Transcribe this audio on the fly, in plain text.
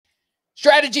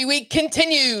Strategy Week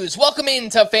continues. Welcome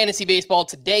into Fantasy Baseball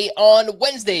today on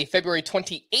Wednesday, February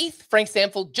 28th. Frank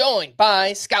Stampfl joined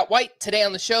by Scott White. Today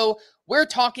on the show, we're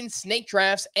talking snake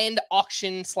drafts and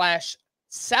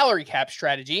auction/salary cap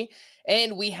strategy.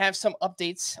 And we have some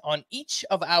updates on each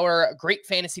of our great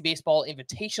fantasy baseball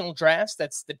invitational drafts.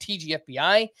 That's the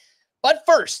TGFBI. But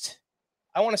first,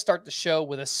 I want to start the show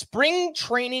with a spring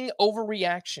training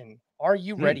overreaction. Are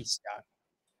you ready, Scott?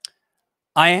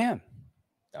 I am.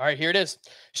 All right, here it is.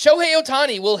 Shohei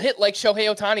Ohtani will hit like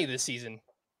Shohei Ohtani this season.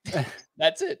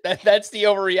 That's it. That's the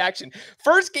overreaction.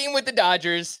 First game with the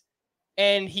Dodgers,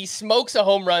 and he smokes a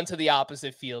home run to the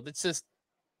opposite field. It's just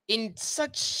in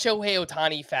such Shohei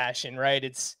Ohtani fashion, right?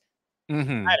 It's, I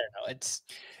don't know. It's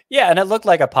and it looked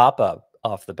like a pop-up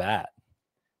off the bat.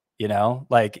 You know,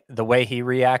 like the way he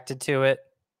reacted to it,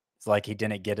 it's like he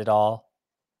didn't get it all,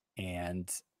 and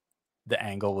the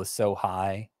angle was so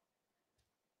high.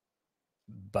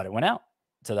 But it went out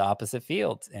to the opposite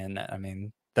field. And I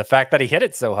mean, the fact that he hit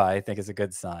it so high, I think is a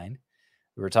good sign.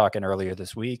 We were talking earlier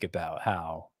this week about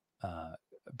how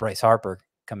Bryce Harper,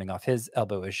 coming off his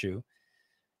elbow issue,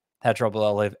 had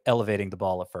trouble elevating the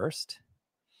ball at first.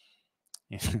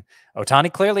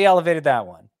 Ohtani clearly elevated that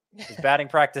one. His batting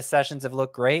practice sessions have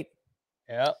looked great.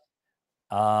 Yeah.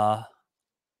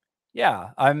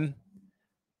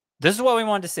 This is what we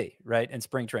wanted to see, right? In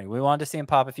spring training, we wanted to see him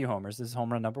pop a few homers. This is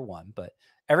home run number 1, but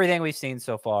everything we've seen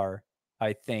so far,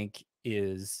 I think,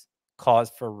 is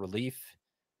cause for relief,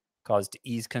 cause to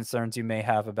ease concerns you may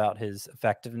have about his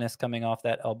effectiveness coming off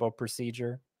that elbow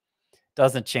procedure.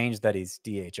 Doesn't change that he's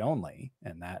DH only,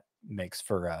 and that makes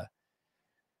for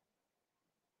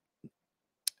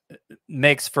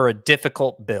a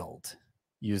difficult build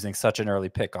using such an early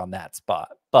pick on that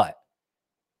spot, but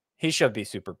he should be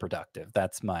super productive.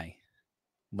 That's my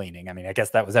leaning. I mean, I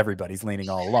guess that was everybody's leaning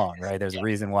all along, right? There's a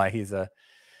reason why he's a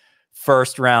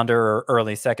first rounder or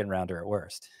early second rounder at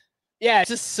worst. Yeah, it's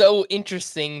just so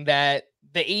interesting that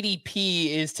the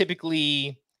ADP is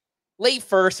typically late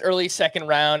first, early second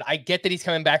round. I get that he's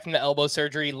coming back from the elbow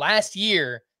surgery. Last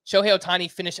year, Shohei Ohtani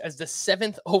finished as the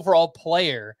 7th overall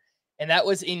player, and that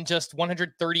was in just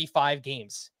 135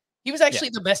 games. He was actually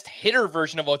the best hitter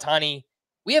version of Ohtani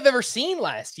we have ever seen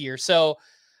last year. So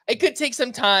it could take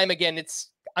some time. Again,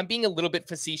 I'm being a little bit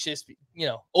facetious,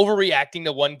 overreacting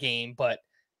to one game, but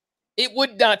it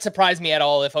would not surprise me at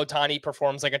all if Ohtani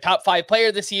performs like a top 5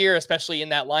 player this year, especially in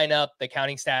that lineup, the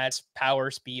counting stats, power,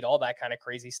 speed, all that kind of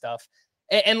crazy stuff.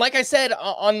 And like I said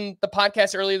on the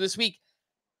podcast earlier this week,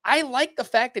 I like the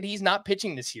fact that he's not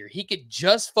pitching this year. He could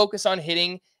just focus on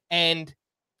hitting, and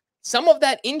some of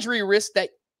that injury risk that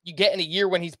you get in a year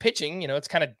when he's pitching, it's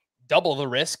kind of double the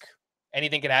risk.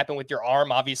 Anything can happen with your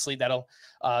arm. Obviously, that'll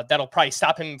probably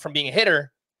stop him from being a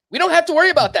hitter. We don't have to worry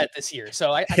about that this year.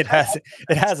 So it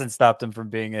hasn't stopped him from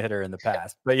being a hitter in the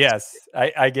past. But yes,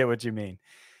 I get what you mean.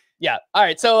 Yeah. All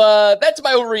right. So that's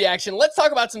my overreaction. Let's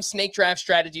talk about some snake draft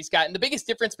strategies, Scott. And the biggest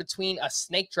difference between a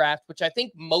snake draft, which I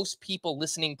think most people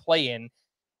listening play in,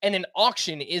 and an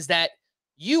auction is that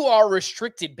you are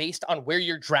restricted based on where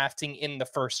you're drafting in the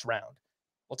first round.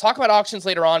 We'll talk about auctions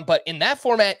later on, but in that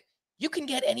format, you can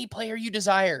get any player you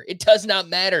desire. It does not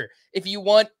matter. If you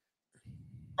want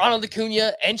Ronald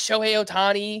Acuna and Shohei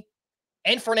Ohtani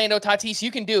and Fernando Tatis,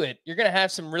 you can do it. You're going to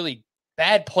have some really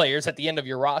bad players at the end of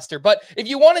your roster. But if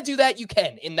you want to do that, you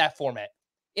can in that format.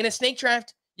 In a snake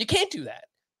draft, you can't do that.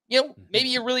 Maybe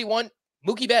you really want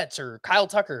Mookie Betts or Kyle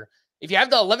Tucker. If you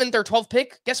have the 11th or 12th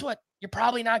pick, guess what? You're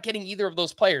probably not getting either of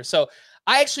those players. So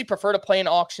I actually prefer to play an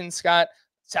auction, Scott.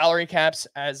 Salary caps,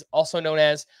 as also known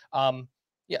as,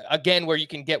 again, where you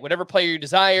can get whatever player you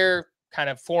desire, kind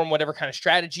of form whatever kind of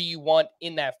strategy you want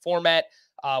in that format.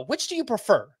 Which do you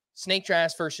prefer, snake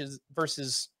drafts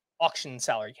versus auction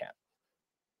salary cap?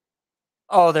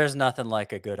 Oh, there's nothing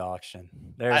like a good auction.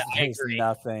 There's agree.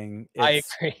 Nothing. I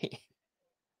agree.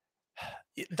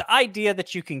 The idea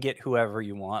that you can get whoever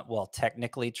you want, well,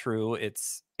 technically true.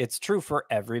 It's true for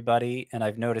everybody, and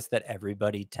I've noticed that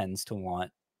everybody tends to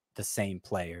want the same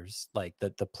players. Like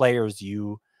the players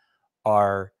you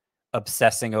are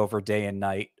obsessing over day and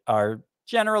night are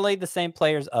generally the same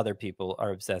players other people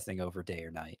are obsessing over day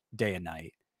and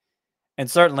night.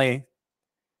 And certainly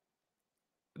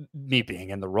me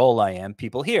being in the role I am,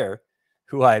 people here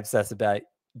who I obsess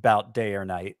about day or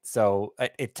night. So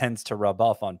it tends to rub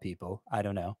off on people. I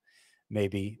don't know.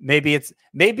 Maybe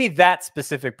that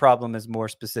specific problem is more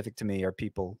specific to me or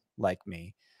people like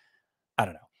me. I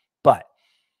don't know. But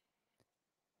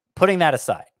putting that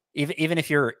aside, even if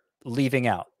you're leaving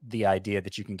out the idea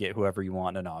that you can get whoever you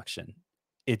want in an auction,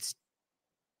 it's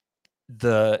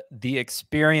the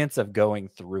experience of going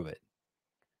through it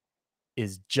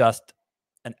is just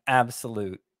an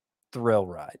absolute thrill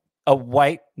ride, a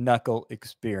white knuckle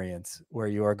experience where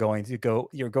you're going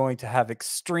to have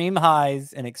extreme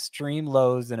highs and extreme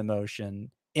lows in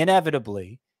emotion,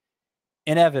 inevitably.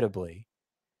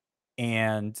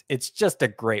 And it's just a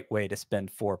great way to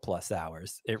spend 4+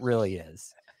 hours. It really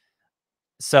is.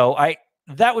 So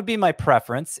that would be my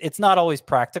preference. It's not always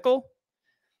practical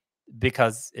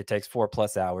because it takes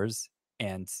 4+ hours,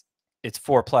 and it's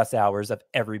 4+ hours of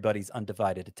everybody's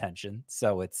undivided attention.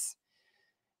 So it's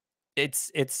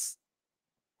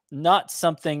not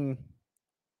something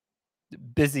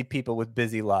busy people with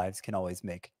busy lives can always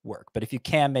make work. But if you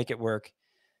can make it work,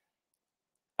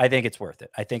 I think it's worth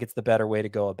it. I think it's the better way to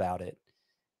go about it.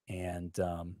 And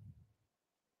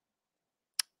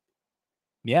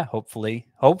yeah, hopefully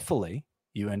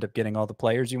you end up getting all the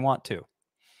players you want to.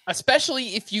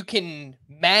 Especially if you can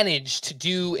manage to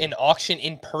do an auction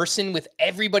in person with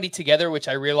everybody together, which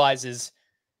I realize is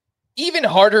even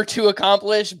harder to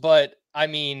accomplish, but I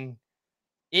mean,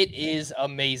 it is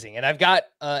amazing. And I've got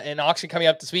an auction coming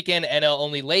up this weekend, NL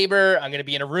Only Labor. I'm going to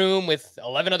be in a room with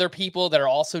 11 other people that are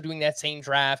also doing that same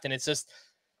draft. And it's just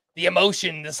the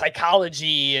emotion, the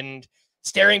psychology, and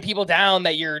staring people down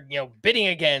that you're, bidding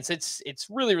against. It's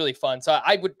really, really fun. So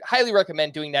I would highly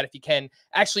recommend doing that if you can.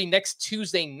 Actually, next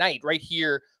Tuesday night, right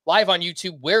here, live on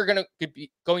YouTube, we're going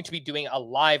to be doing a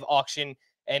live auction.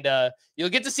 And you'll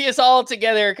get to see us all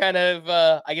together, kind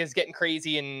of, I guess, getting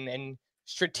crazy and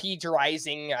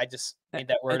strategizing. I just made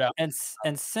that word up. And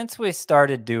since we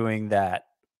started doing that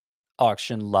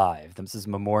auction live, this is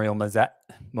Memorial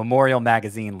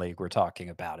Magazine League we're talking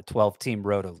about, a 12-team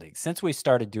Roto League. Since we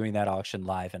started doing that auction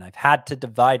live, and I've had to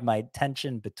divide my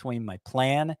attention between my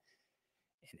plan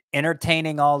and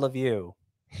entertaining all of you,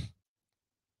 it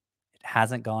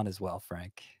hasn't gone as well,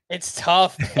 Frank. It's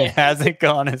tough. It hasn't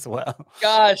gone as well.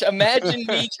 Gosh, imagine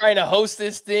me trying to host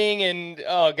this thing, and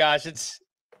oh gosh, it's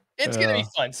going to be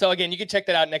fun. So again, you can check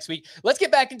that out next week. Let's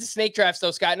get back into snake drafts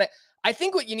though, Scott. And I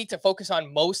think what you need to focus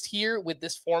on most here with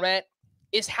this format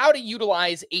is how to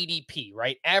utilize ADP,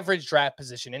 right? Average draft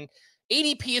position. And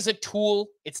ADP is a tool.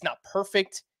 It's not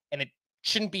perfect, and it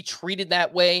shouldn't be treated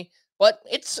that way, but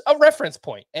it's a reference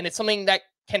point, and it's something that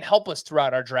can help us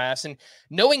throughout our drafts. And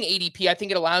knowing ADP, I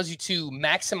think it allows you to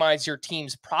maximize your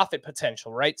team's profit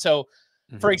potential, right? So,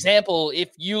 for example,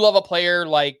 if you love a player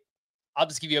like, I'll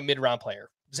just give you a mid-round player,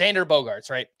 Xander Bogaerts,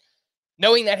 right?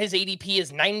 Knowing that his ADP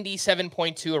is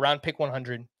 97.2 around pick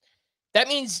 100, that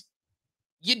means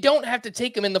you don't have to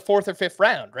take him in the 4th or 5th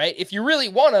round, right? If you really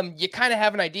want him, you kind of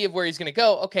have an idea of where he's going to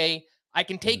go. Okay, I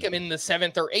can take him in the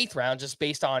 7th or 8th round just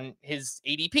based on his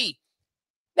ADP.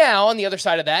 Now, on the other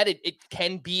side of that, it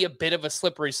can be a bit of a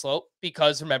slippery slope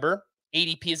because, remember,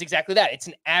 ADP is exactly that. It's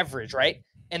an average, right?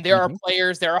 And there are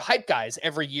players, there are hype guys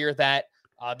every year that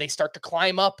they start to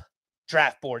climb up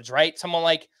draft boards, right? Someone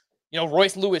like,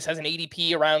 Royce Lewis has an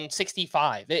ADP around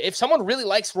 65. If someone really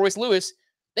likes Royce Lewis,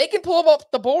 they can pull him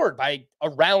up the board by a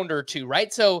round or two,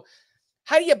 right? So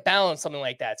how do you balance something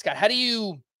like that, Scott? How do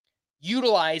you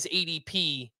utilize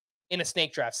ADP in a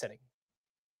snake draft setting?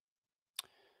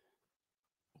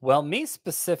 Well, me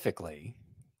specifically,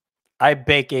 I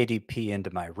bake ADP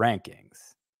into my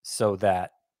rankings so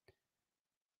that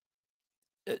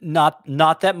not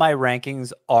that my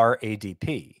rankings are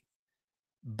ADP,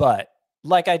 but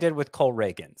like I did with Cole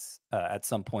Reagans at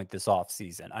some point this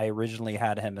offseason. I originally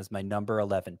had him as my number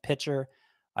 11 pitcher.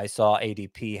 I saw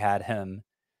ADP had him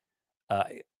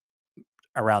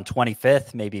around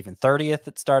 25th, maybe even 30th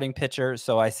at starting pitcher.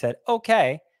 So I said,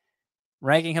 okay,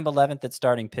 ranking him 11th at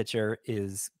starting pitcher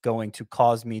is going to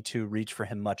cause me to reach for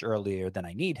him much earlier than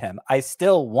I need him. I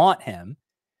still want him,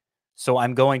 so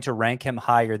I'm going to rank him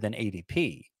higher than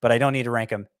ADP, but I don't need to rank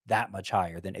him that much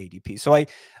higher than ADP. So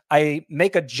I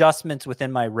make adjustments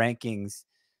within my rankings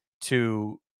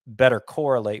to better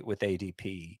correlate with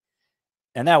ADP.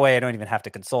 And that way I don't even have to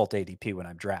consult ADP when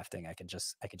I'm drafting. I can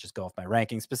just go off my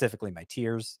rankings, specifically my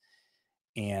tiers.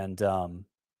 And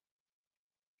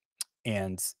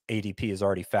ADP is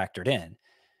already factored in.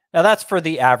 Now that's for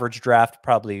the average draft,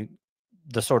 probably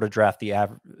the sort of draft the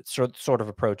average sort of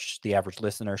approach the average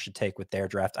listener should take with their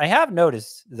draft. I have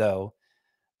noticed though,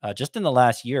 just in the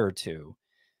last year or two,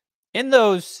 in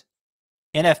those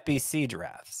NFBC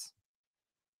drafts,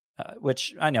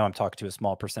 which I know I'm talking to a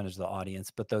small percentage of the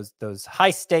audience, but those high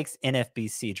stakes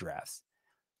NFBC drafts,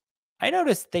 I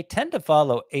noticed they tend to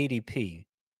follow ADP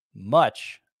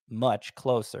much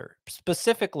closer.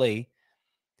 Specifically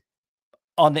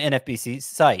on the NFBC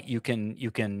site, you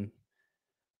can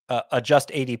adjust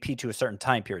ADP to a certain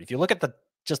time period. If you look at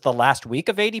just the last week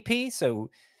of ADP, so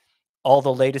all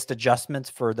the latest adjustments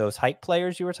for those hype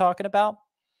players you were talking about,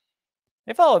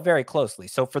 They follow it very closely.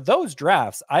 So for those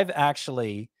drafts, I've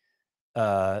actually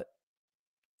looked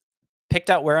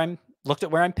at where I'm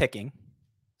picking.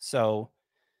 So,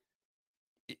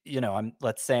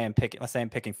 let's say I'm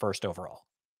picking first overall.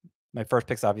 My first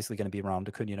pick's obviously going to be Ronald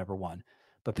Acuna, number 1.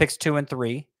 But picks 2 and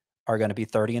 3 are going to be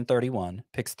 30 and 31.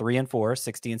 Picks 3 and 4,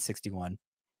 60 and 61.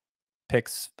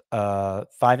 Picks 5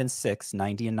 and 6,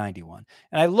 90 and 91.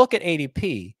 And I look at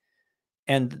ADP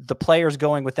and the players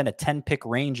going within a 10-pick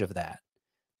range of that.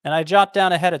 And I jot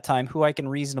down ahead of time who I can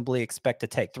reasonably expect to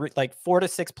take. 4 to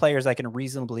 6 players I can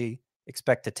reasonably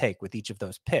expect to take with each of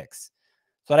those picks.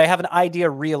 So that I have an idea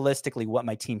realistically what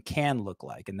my team can look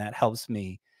like. And that helps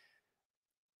me.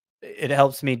 It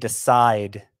helps me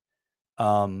decide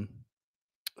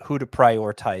who to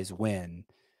prioritize when,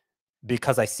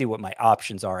 because I see what my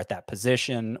options are at that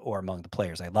position or among the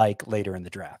players I like later in the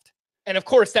draft. And of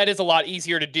course, that is a lot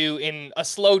easier to do in a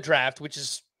slow draft, which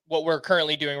is what we're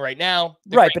currently doing right now.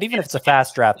 Right. But even if it's a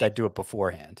fast draft, I'd do it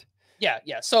beforehand. Yeah.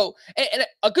 So, and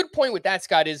a good point with that,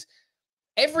 Scott, is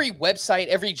every website,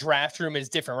 every draft room is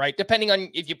different, right? Depending on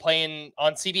if you play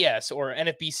on CBS or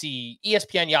NFBC,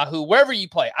 ESPN, Yahoo, wherever you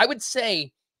play. I would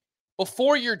say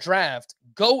before your draft,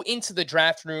 go into the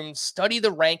draft room, study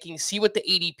the rankings, see what the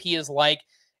ADP is like,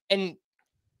 and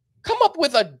come up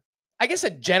with a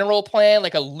general plan,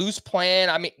 like a loose plan.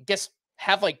 I mean,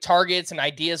 have like targets and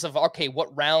ideas of, okay,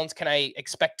 what rounds can I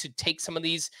expect to take some of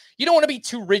these? You don't want to be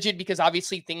too rigid because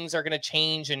obviously things are going to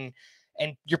change and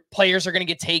your players are going to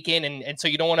get taken. And so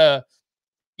you don't want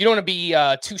to be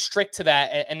too strict to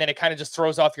that. And then it kind of just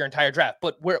throws off your entire draft.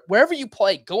 But wherever you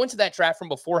play, go into that draft room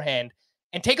beforehand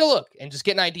and take a look and just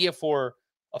get an idea for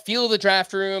a feel of the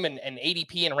draft room and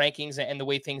ADP and rankings and the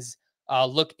way things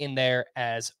look in there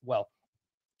as well.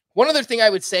 One other thing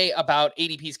I would say about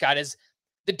ADP, Scott, is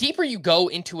the deeper you go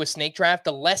into a snake draft,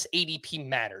 the less ADP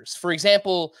matters. For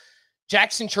example,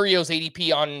 Jackson Churrio's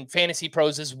ADP on Fantasy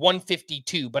Pros is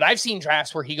 152, but I've seen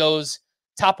drafts where he goes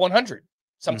top 100,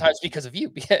 sometimes because of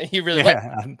you. He really likes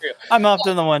I'm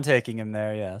often the one taking him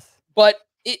there, yes. But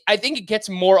I think it gets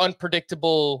more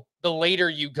unpredictable the later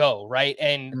you go, right?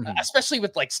 And especially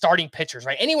with like starting pitchers,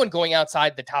 right? Anyone going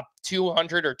outside the top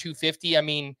 200 or 250, I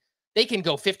mean, they can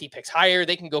go 50 picks higher,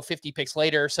 they can go 50 picks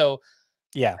later. So,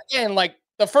 yeah, again, like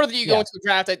the further you go into the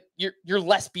draft, you're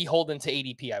less beholden to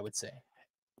ADP, I would say.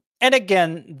 And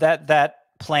again, that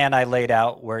plan I laid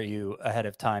out where you ahead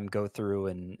of time go through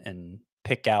and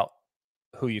pick out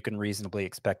who you can reasonably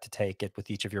expect to take it with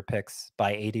each of your picks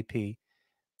by ADP,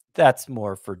 that's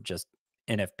more for just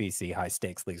NFBC high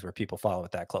stakes leagues where people follow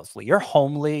it that closely. Your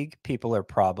home league, people are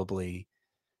probably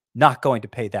not going to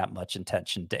pay that much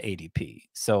attention to ADP.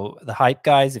 So the hype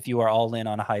guys, if you are all in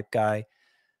on a hype guy,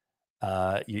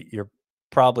 you're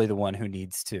probably the one who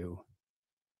needs to.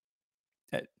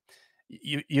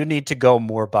 You need to go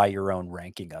more by your own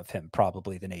ranking of him,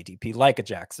 probably than ADP, like a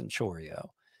Jackson Chourio.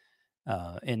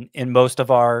 In most of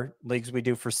our leagues, we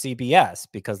do for CBS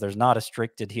because there's not a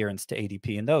strict adherence to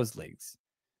ADP in those leagues.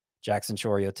 Jackson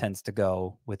Chourio tends to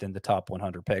go within the top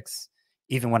 100 picks,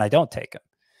 even when I don't take him.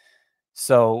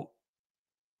 So,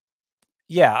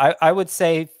 yeah, I would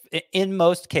say in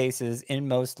most cases, in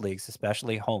most leagues,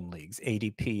 especially home leagues,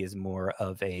 ADP is more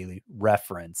of a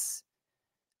reference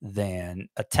than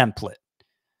a template.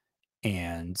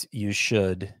 And you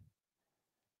should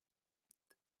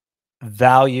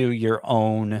value your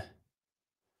own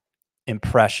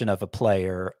impression of a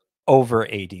player over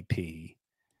ADP,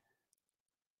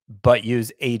 but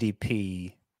use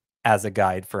ADP as a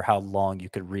guide for how long you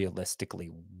could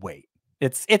realistically wait.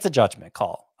 It's a judgment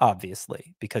call,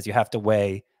 obviously, because you have to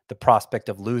weigh the prospect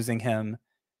of losing him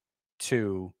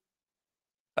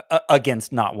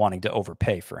against not wanting to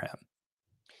overpay for him.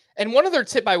 And one other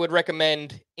tip I would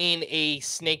recommend in a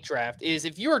snake draft is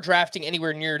if you are drafting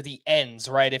anywhere near the ends,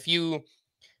 right? If you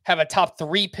have a top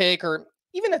 3 pick or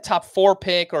even a top 4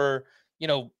 pick or,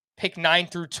 pick 9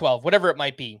 through 12, whatever it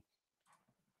might be,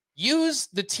 use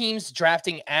the teams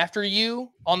drafting after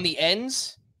you on the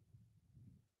ends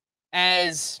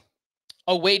as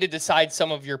a way to decide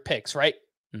some of your picks, right?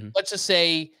 Let's just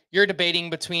say you're debating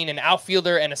between an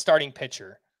outfielder and a starting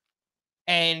pitcher.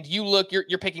 And you're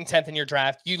picking 10th in your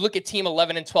draft. You look at team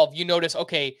 11 and 12. You notice,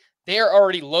 okay, they're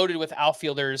already loaded with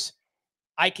outfielders.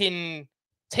 I can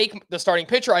take the starting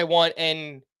pitcher I want.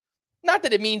 And not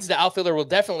that it means the outfielder will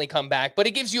definitely come back, but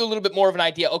it gives you a little bit more of an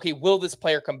idea. Okay, will this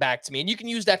player come back to me? And you can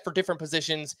use that for different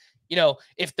positions.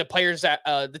 If the players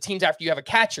the teams after you have a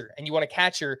catcher and you want a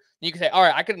catcher, you can say, all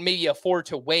right, I could maybe afford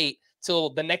to wait till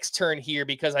the next turn here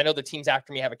because I know the teams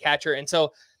after me have a catcher. And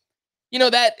so,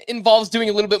 that involves doing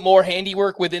a little bit more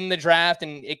handiwork within the draft,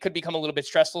 and it could become a little bit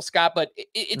stressful, Scott, but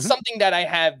it's something that I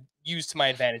have used to my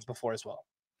advantage before as well.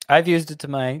 I've used it to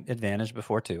my advantage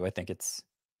before too. I think it's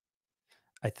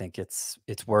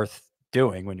worth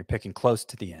doing when you're picking close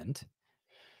to the end.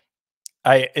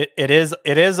 It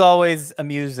is always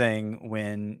amusing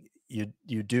when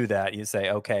you do that. You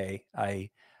say, okay,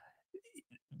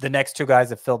 the next two guys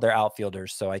have filled their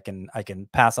outfielders, so I can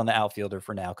pass on the outfielder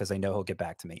for now because I know he'll get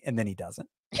back to me, and then he doesn't.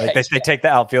 Like they take the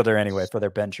outfielder anyway for their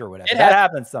bench or whatever. That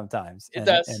happens sometimes. It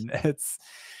does, and it's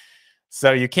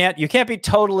so you can't be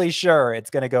totally sure it's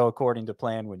going to go according to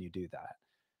plan when you do that,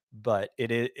 but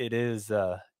it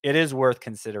is worth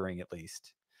considering at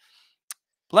least.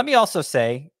 Let me also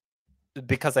say,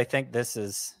 because I think this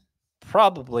is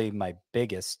probably my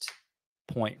biggest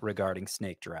point regarding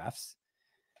snake drafts.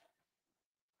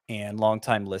 And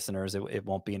longtime listeners, it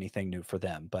won't be anything new for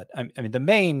them. But I mean, the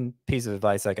main piece of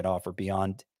advice I could offer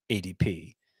beyond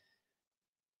ADP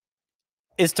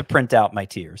is to print out my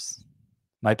tiers,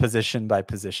 my position by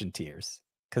position tiers,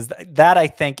 because that I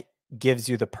think gives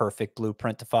you the perfect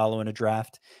blueprint to follow in a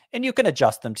draft, and you can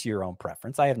adjust them to your own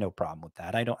preference. I have no problem with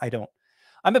that.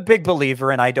 I'm a big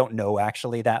believer, and I don't know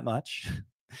actually that much.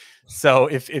 So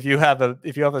if you have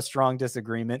a strong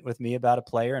disagreement with me about a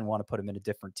player and want to put him in a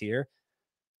different tier,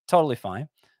 totally fine.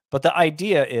 But the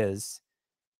idea is,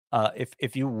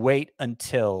 if you wait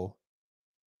until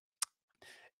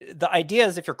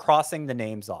if you're crossing the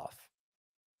names off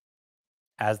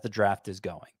as the draft is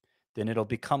going, then it'll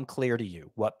become clear to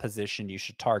you what position you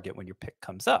should target when your pick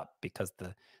comes up, because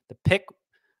the pick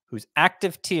whose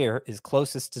active tier is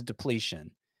closest to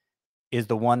depletion is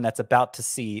the one that's about to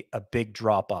see a big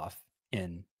drop off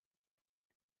in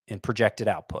projected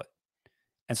output.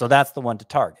 And so that's the one to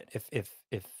target. If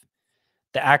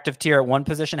the active tier at one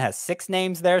position has 6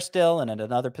 names there still, and at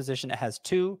another position it has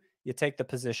 2, you take the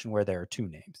position where there are 2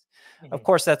 names. Mm-hmm. Of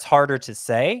course, that's harder to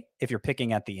say if you're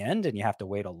picking at the end and you have to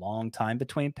wait a long time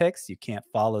between picks. You can't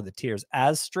follow the tiers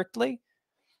as strictly.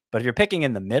 But if you're picking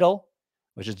in the middle,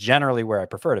 which is generally where I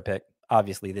prefer to pick,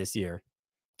 obviously this year,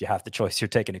 if you have the choice, you're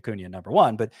taking Acuna number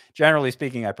 1. But generally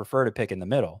speaking, I prefer to pick in the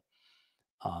middle.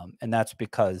 And that's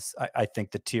because I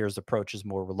think the tiers approach is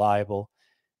more reliable.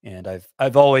 And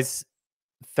I've always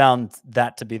found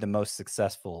that to be the most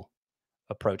successful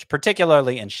approach,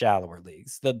 particularly in shallower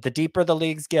leagues. The deeper the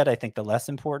leagues get, I think the less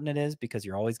important it is, because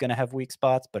you're always going to have weak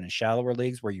spots. But in shallower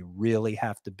leagues where you really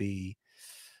have to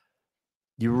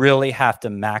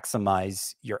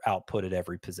maximize your output at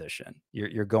every position,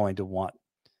 you're going to want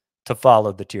to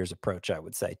follow the tiers approach, I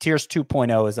would say. Tiers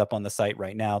 2.0 is up on the site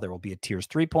right now. There will be a tiers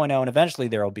 3.0, and eventually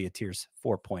there will be a tiers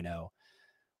 4.0,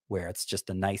 where it's just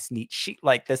a nice, neat sheet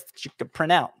like this that you can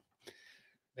print out.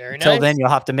 Very Until nice. then, you'll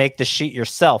have to make the sheet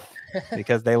yourself,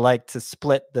 because they like to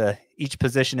split each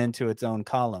position into its own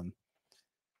column.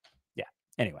 Yeah.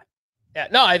 Anyway. Yeah,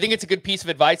 no, I think it's a good piece of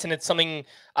advice, and it's something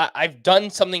I've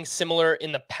done something similar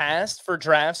in the past for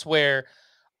drafts, where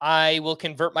I will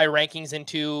convert my rankings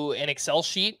into an Excel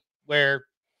sheet where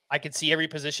I can see every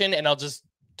position, and I'll just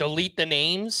delete the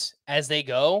names as they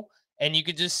go, and you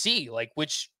could just see like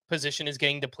which position is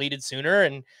getting depleted sooner.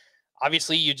 And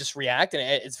obviously you just react, and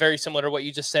it's very similar to what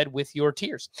you just said with your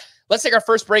tiers. Let's take our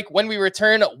first break. When we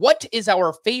return, what is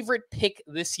our favorite pick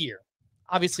this year?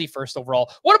 Obviously first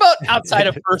overall. What about outside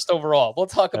of first overall? We'll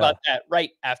talk about that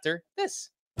right after this.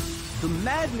 The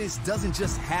madness doesn't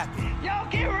just happen. Y'all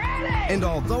get ready! And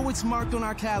although it's marked on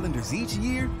our calendars each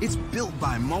year, it's built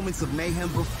by moments of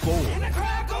mayhem before. And the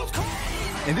crowd goes crazy!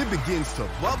 And it begins to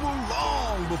bubble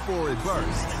long before it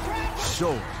bursts.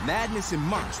 Sure, madness and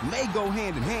March may go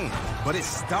hand in hand, but it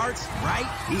starts right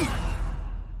here.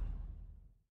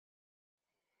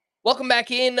 Welcome back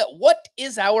in. What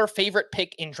is our favorite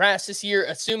pick in drafts this year,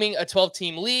 assuming a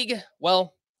 12-team league?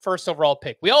 Well, first overall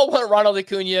pick. We all want Ronald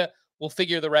Acuna. We'll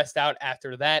figure the rest out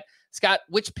after that. Scott,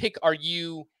 which pick are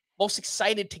you most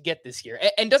excited to get this year?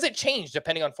 And does it change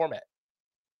depending on format?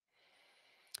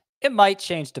 It might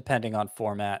change depending on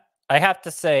format. I have to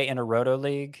say, in a roto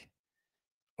league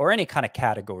or any kind of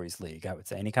categories league, I would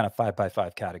say any kind of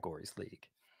 5x5 categories league,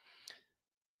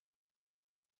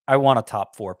 I want a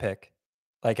top 4 pick.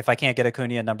 Like if I can't get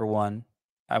Acuna at number 1,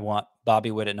 I want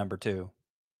Bobby Witt at number 2.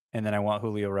 And then I want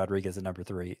Julio Rodriguez at number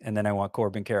 3. And then I want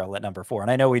Corbin Carroll at number 4.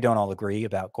 And I know we don't all agree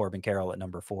about Corbin Carroll at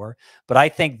number 4, but I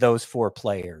think those 4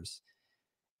 players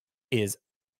is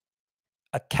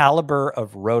a caliber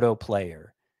of roto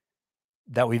player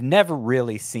that we've never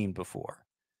really seen before.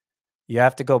 You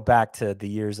have to go back to the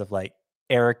years of like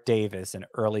Eric Davis and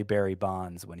early Barry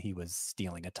Bonds when he was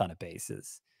stealing a ton of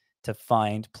bases to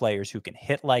find players who can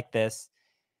hit like this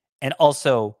and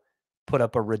also put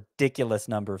up a ridiculous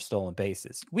number of stolen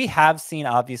bases. We have seen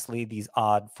obviously these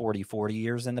odd 40-40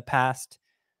 years in the past,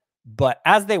 But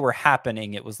as they were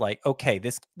happening, it was like, okay,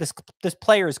 this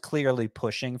player is clearly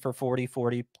pushing for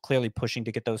 40-40, clearly pushing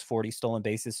to get those 40 stolen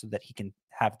bases so that he can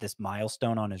have this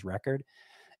milestone on his record.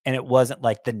 And it wasn't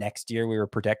like the next year we were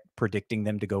predicting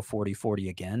them to go 40-40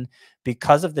 again.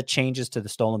 Because of the changes to the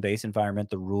stolen base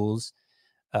environment, the rules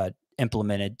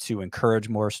implemented to encourage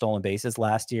more stolen bases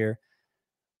last year,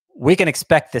 we can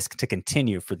expect this to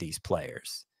continue for these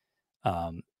players.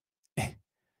 I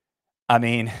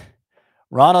mean,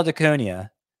 Ronald Acuna,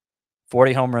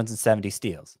 40 home runs and 70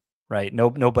 steals, right?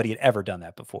 Nobody had ever done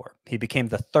that before. He became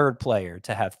the third player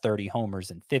to have 30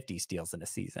 homers and 50 steals in a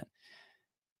season.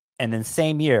 And then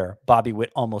same year, Bobby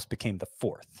Witt almost became the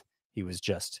fourth. He was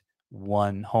just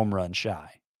one home run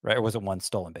shy, right? Or was it one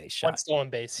stolen base shy? One stolen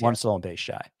base. One stolen base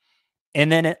shy.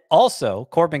 And then also,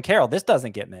 Corbin Carroll, this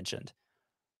doesn't get mentioned.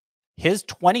 His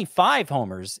 25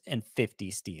 homers and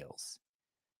 50 steals.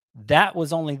 That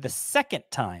was only the second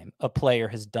time a player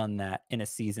has done that in a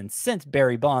season since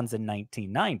Barry Bonds in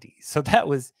 1990. So that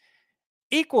was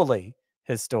equally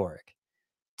historic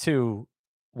to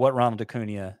what Ronald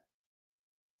Acuna,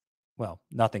 well,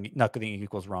 nothing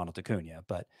equals Ronald Acuna,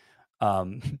 but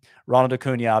Ronald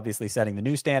Acuna obviously setting the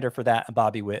new standard for that, and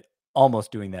Bobby Witt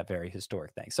almost doing that very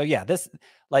historic thing. So yeah, this,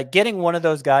 like, getting one of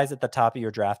those guys at the top of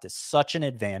your draft is such an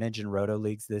advantage in roto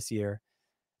leagues this year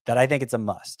that I think it's a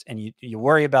must. And you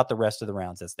worry about the rest of the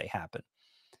rounds as they happen.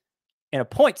 In a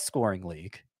point scoring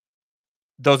league,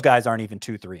 those guys aren't even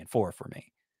 2, 3, and 4 for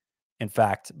me. In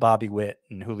fact, Bobby Witt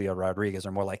and Julio Rodriguez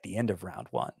are more like the end of round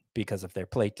 1 because of their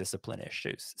plate discipline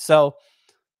issues. So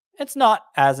it's not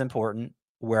as important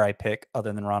where I pick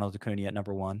other than Ronald Acuna at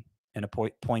number 1 in a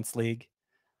points league.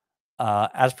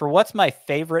 As for what's my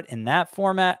favorite in that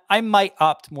format, I might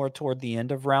opt more toward the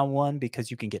end of round 1 because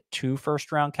you can get 2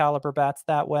 first-round caliber bats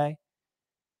that way.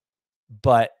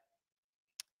 But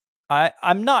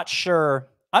I'm not sure.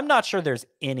 I'm not sure there's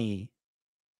any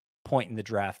point in the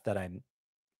draft that I'm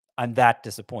that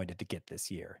disappointed to get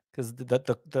this year, because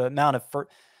the amount of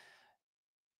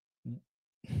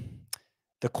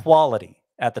the quality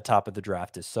at the top of the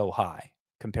draft is so high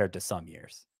compared to some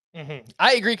years.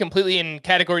 I agree completely. In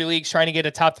category leagues, trying to get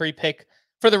a top 3 pick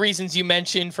for the reasons you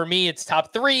mentioned. For me, it's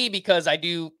top 3 because I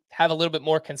do have a little bit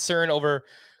more concern over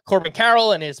Corbin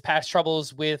Carroll and his past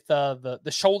troubles with the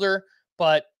shoulder.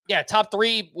 But yeah, top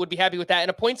 3 would be happy with that. In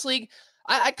a points league,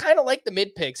 I kind of like the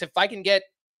mid picks. If I can get,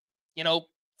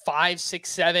 5, 6,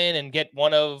 7 and get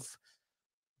one of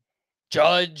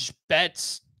Judge,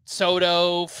 Betts,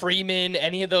 Soto, Freeman,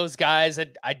 any of those guys,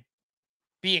 I'd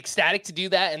be ecstatic to do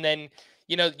that. And then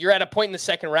you're at a point in the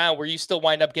second round where you still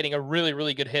wind up getting a really,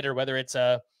 really good hitter, whether it's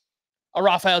a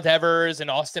Rafael Devers, an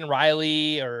Austin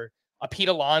Riley, or a Pete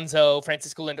Alonso,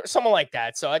 Francisco Lindor, someone like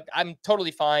that. So I'm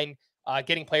totally fine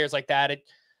getting players like that.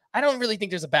 I don't really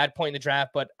think there's a bad point in the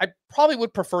draft, but I probably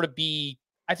would prefer to be,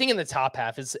 I think, in the top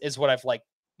half is what I've liked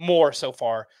more so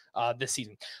far this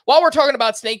season. While we're talking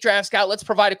about snake drafts, Scott, let's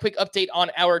provide a quick update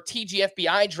on our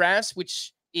TGFBI drafts,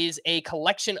 which is a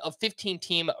collection of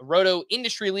 15-team roto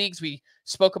industry leagues. We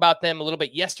spoke about them a little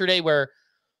bit yesterday, where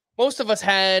most of us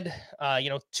had,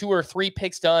 2 or 3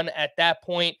 picks done at that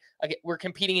point. Again, we're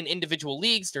competing in individual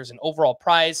leagues. There's an overall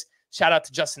prize. Shout out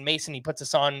to Justin Mason. He puts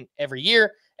us on every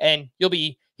year, and you'll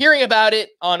be hearing about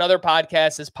it on other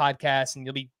podcasts, this podcast, and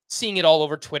you'll be seeing it all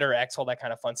over Twitter, X, all that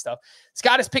kind of fun stuff.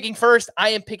 Scott is picking first. I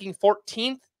am picking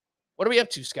 14th. What are we up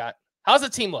to, Scott? How's the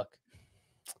team look?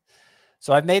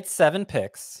 So I've made 7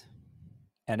 picks,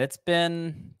 and it's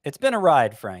been a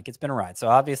ride, Frank. It's been a ride. So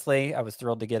obviously I was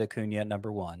thrilled to get Acuna at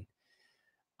number 1.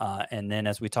 And then,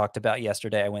 as we talked about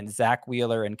yesterday, I went Zach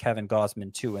Wheeler and Kevin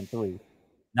Gausman 2 and 3.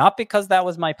 Not because that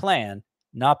was my plan,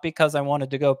 not because I wanted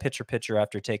to go pitcher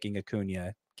after taking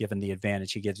Acuna, given the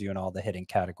advantage he gives you in all the hitting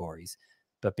categories,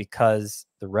 but because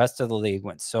the rest of the league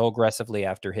went so aggressively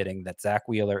after hitting that Zach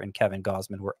Wheeler and Kevin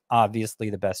Gausman were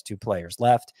obviously the best 2 players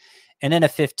left. And in a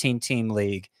 15-team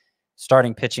league,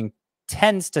 starting pitching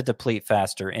tends to deplete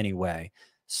faster anyway.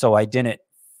 So I didn't,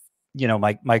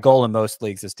 my goal in most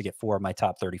leagues is to get 4 of my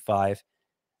top 35.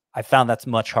 I found that's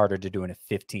much harder to do in a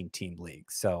 15-team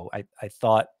league. So I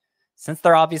thought, since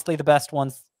they're obviously the best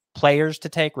players to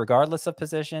take regardless of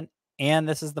position, and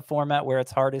this is the format where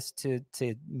it's hardest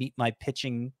to meet my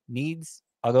pitching needs,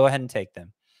 I'll go ahead and take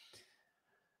them.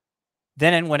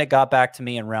 Then when it got back to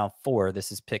me in round 4,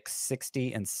 this is pick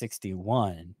 60 and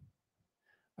 61.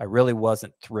 I really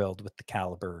wasn't thrilled with the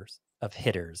calibers of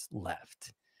hitters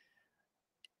left.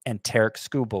 And Tarek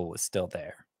Skubal was still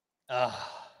there. And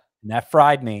that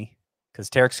fried me,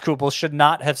 because Tarek Skubal should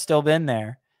not have still been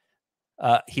there.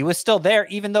 He was still there,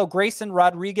 even though Grayson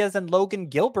Rodriguez and Logan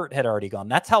Gilbert had already gone.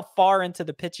 That's how far into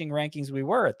the pitching rankings we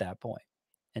were at that point.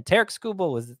 And Tarek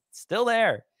Skubal was still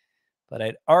there, but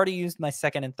I'd already used my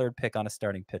second and third pick on a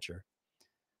starting pitcher.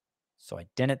 So I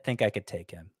didn't think I could take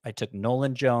him. I took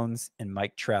Nolan Jones and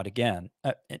Mike Trout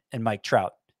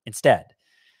instead.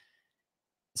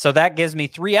 So that gives me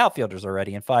 3 outfielders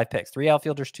already in 5 picks. 3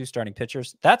 outfielders, 2 starting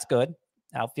pitchers. That's good.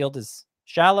 Outfield is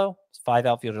shallow. It's a 5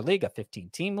 outfielder league, a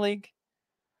 15-team league.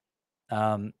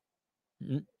 Not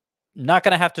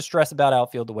going to have to stress about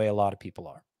outfield the way a lot of people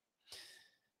are.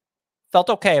 Felt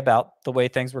okay about the way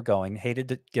things were going. Hated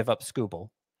to give up Skubal.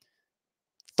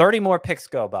 30 more picks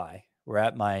go by. We're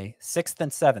at my 6th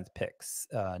and 7th picks,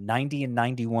 90 and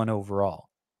 91 overall.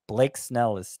 Blake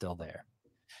Snell is still there.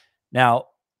 Now,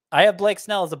 I have Blake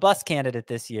Snell as a bust candidate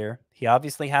this year. He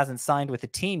obviously hasn't signed with a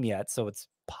team yet, so it's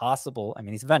possible. I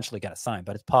mean, he's eventually going to sign,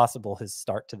 but it's possible his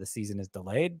start to the season is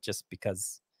delayed just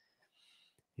because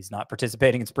he's not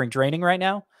participating in spring training right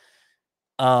now.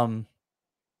 But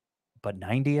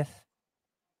 90th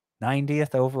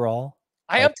overall.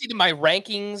 I updated my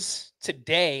rankings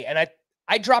today, and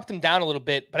I dropped him down a little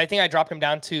bit, but I think I dropped him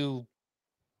down to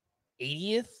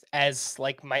 80th as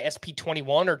like my SP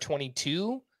 21 or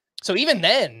 22. So even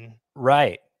then.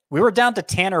 Right. We were down to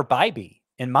Tanner Bybee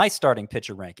in my starting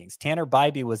pitcher rankings. Tanner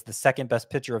Bybee was the second best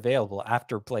pitcher available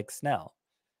after Blake Snell.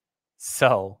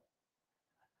 So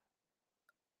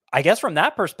I guess from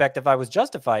that perspective, I was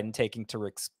justified in taking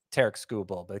Tarek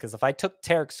Skubal, because if I took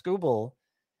Tarek Skubal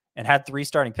and had 3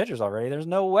 starting pitchers already, there's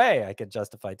no way I could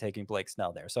justify taking Blake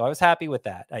Snell there. So I was happy with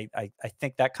that. I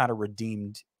think that kind of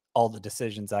redeemed all the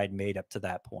decisions I'd made up to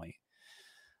that point.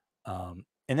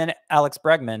 And then Alex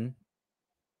Bregman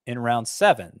in round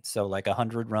 7. So like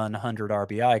 100-run, 100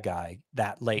 RBI guy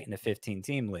that late in a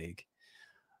 15-team league.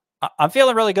 I'm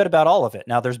feeling really good about all of it.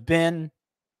 Now, there's been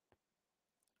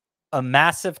a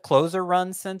massive closer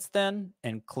run since then,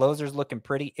 and closer's looking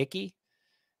pretty icky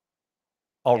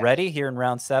already here in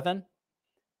round 7.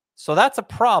 So that's a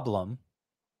problem.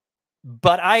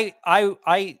 But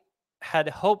I had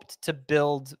hoped to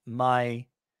build my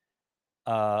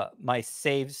my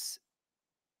saves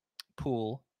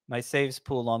pool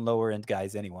on lower end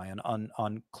guys anyway, and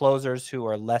on closers who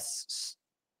are less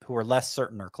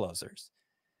certain are closers,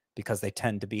 because they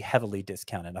tend to be heavily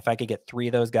discounted. If I could get 3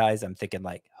 of those guys, I'm thinking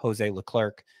like Jose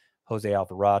Leclerc, Jose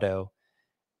Alvarado,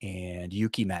 and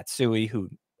Yuki Matsui, who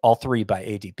all 3 by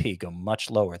ADP go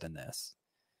much lower than this.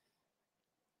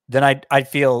 Then I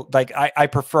feel like I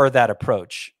prefer that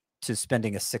approach to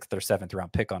spending a 6th or 7th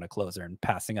round pick on a closer and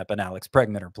passing up an Alex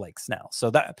Bregman or Blake Snell. So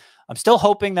that I'm still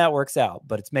hoping that works out,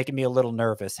 but it's making me a little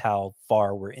nervous how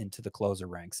far we're into the closer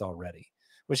ranks already,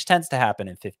 which tends to happen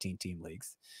in 15-team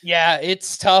leagues. Yeah,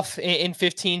 it's tough in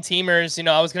 15-teamers. You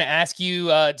know, I was going to ask you,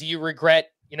 do you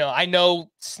regret, I know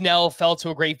Snell fell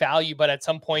to a great value, but at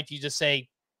some point you just say,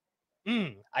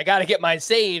 I got to get my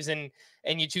saves, and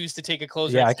you choose to take a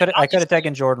closer. Yeah, I could have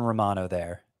taken Jordan Romano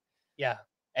there. Yeah.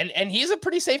 And he's a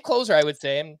pretty safe closer, I would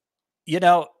say. He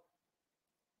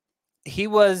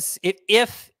was,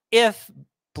 if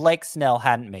Blake Snell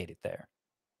hadn't made it there,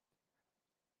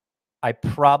 I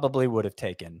probably would have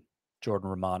taken Jordan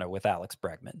Romano with Alex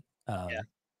Bregman.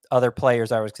 Other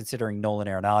players I was considering, Nolan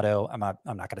Arenado. I'm not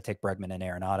going to take Bregman and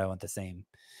Arenado at the same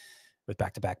with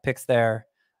back-to-back picks there.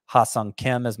 Ha-Sung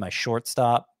Kim as my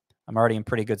shortstop. I'm already in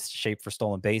pretty good shape for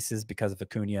stolen bases because of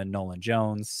Acuna and Nolan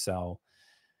Jones. So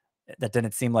that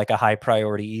didn't seem like a high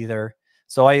priority either.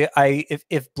 So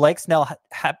if Blake Snell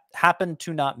happened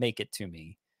to not make it to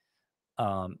me,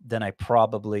 then I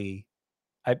probably,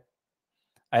 I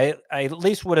at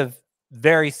least would have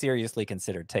very seriously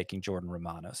considered taking Jordan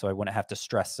Romano, so I wouldn't have to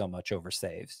stress so much over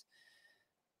saves.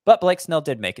 But Blake Snell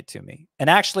did make it to me. And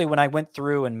actually, when I went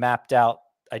through and mapped out,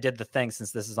 I did the thing,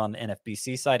 since this is on the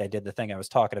NFBC site, I did the thing I was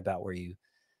talking about where you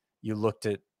looked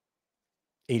at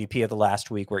ADP of the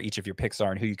last week where each of your picks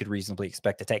are and who you could reasonably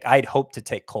expect to take. I'd hoped to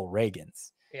take Cole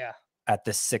Reagans at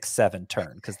the 6-7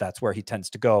 turn, because that's where he tends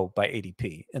to go by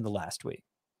ADP in the last week.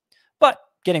 But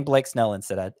getting Blake Snell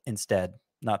instead,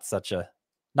 not such a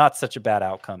bad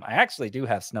outcome. I actually do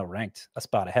have Snell ranked a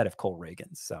spot ahead of Cole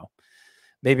Reagans, so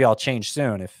maybe I'll change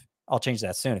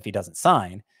that soon if he doesn't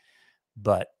sign.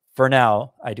 But for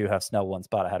now, I do have Snell 1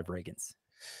 spot ahead of Reagans.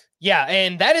 Yeah,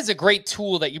 and that is a great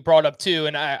tool that you brought up too.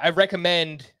 And I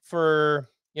recommend for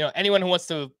anyone who wants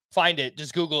to find it,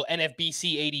 just Google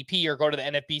NFBC ADP or go to the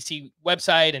NFBC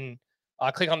website and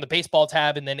click on the baseball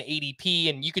tab and then ADP,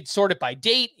 and you could sort it by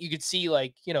date. You could see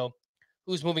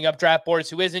who's moving up draft boards,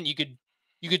 who isn't. You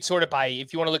could sort it by,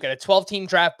 if you want to look at a 12-team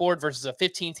draft board versus a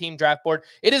 15-team draft board.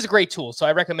 It is a great tool, so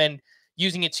I recommend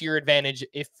using it to your advantage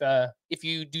if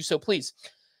you do so, please.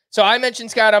 So I mentioned,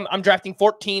 Scott, I'm drafting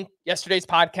 14th. Yesterday's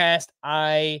podcast,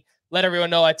 I let everyone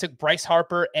know I took Bryce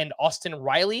Harper and Austin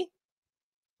Riley,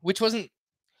 which wasn't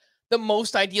the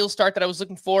most ideal start that I was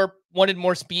looking for. Wanted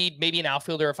more speed, maybe an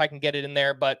outfielder if I can get it in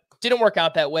there, but didn't work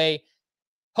out that way.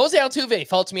 Jose Altuve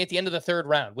fell to me at the end of the third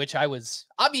round, which I was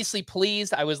obviously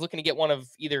pleased. I was looking to get one of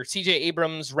either CJ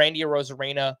Abrams, Randy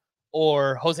Arozarena,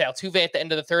 or Jose Altuve at the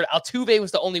end of the third. Altuve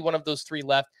was the only one of those three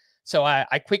left, so I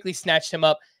quickly snatched him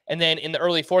up. And then in the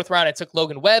early fourth round, I took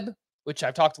Logan Webb, which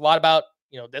I've talked a lot about,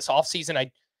 this offseason.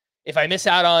 If I miss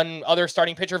out on other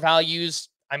starting pitcher values,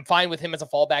 I'm fine with him as a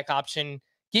fallback option.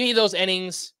 Give me those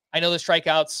innings. I know the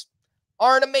strikeouts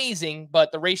aren't amazing,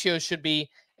 but the ratios should be.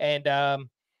 And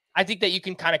I think that you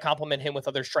can kind of complement him with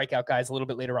other strikeout guys a little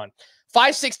bit later on.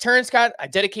 5-6 turn, Scott, I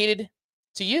dedicated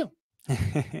to you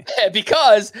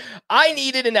because I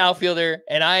needed an outfielder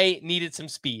and I needed some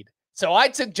speed. So I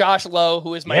took Josh Lowe,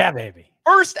 who is my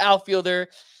first outfielder.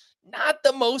 Not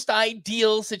the most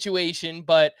ideal situation,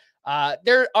 but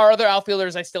there are other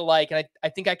outfielders I still like, and I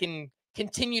think I can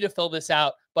continue to fill this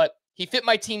out. But he fit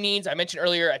my team needs. I mentioned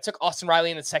earlier, I took Austin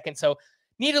Riley in the second, so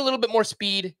needed a little bit more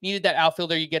speed, needed that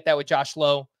outfielder. You get that with Josh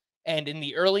Lowe. And in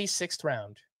the early 6th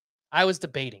round, I was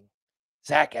debating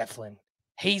Zach Eflin,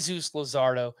 Jesus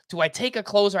Luzardo. Do I take a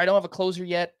closer? I don't have a closer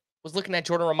yet. Was looking at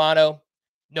Jordan Romano.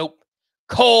 Nope.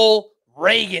 Cole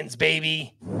Reagans,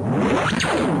 baby.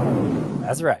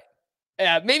 That's right.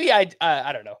 Maybe I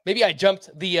don't know. Maybe I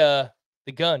jumped the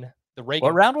gun, the Reagan.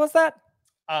 What round was that?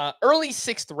 Early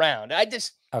 6th round.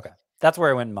 Okay. That's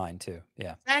where I went in mine too.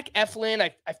 Yeah. Zach Eflin,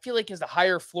 I feel like is the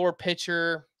higher floor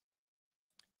pitcher.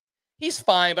 He's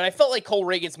fine, but I felt like Cole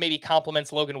Reagans maybe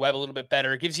complements Logan Webb a little bit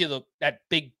better. It gives you that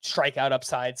big strikeout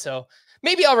upside. So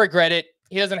maybe I'll regret it.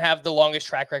 He doesn't have the longest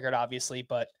track record, obviously,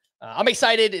 but I'm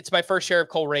excited. It's my first share of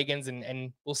Cole Reagans,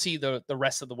 and we'll see the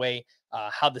rest of the way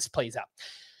how this plays out.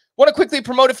 Want to quickly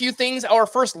promote a few things. Our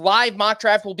first live mock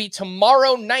draft will be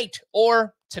tomorrow night,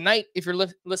 or tonight if you're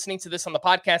listening to this on the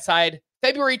podcast side,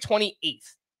 February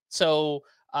 28th. So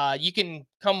you can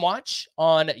come watch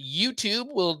on YouTube.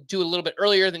 We'll do a little bit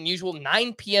earlier than usual,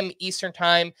 9 p.m. Eastern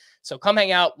time. So come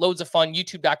hang out. Loads of fun.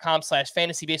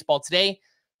 YouTube.com/fantasybaseball today.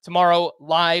 Tomorrow,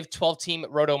 live 12-team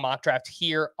Roto mock draft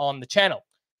here on the channel.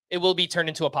 It will be turned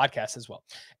into a podcast as well.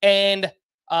 And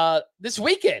this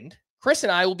weekend, Chris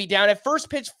and I will be down at First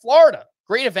Pitch, Florida.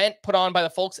 Great event put on by the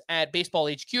folks at Baseball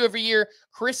HQ every year.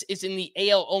 Chris is in the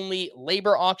AL-only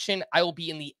labor auction. I will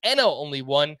be in the NL-only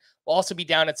one. We'll also be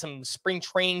down at some spring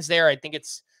trainings there. I think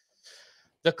it's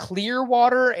the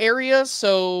Clearwater area.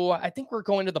 So I think we're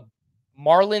going to the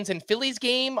Marlins and Phillies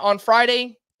game on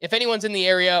Friday. If anyone's in the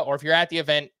area or if you're at the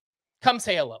event, come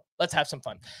say hello. Let's have some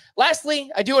fun.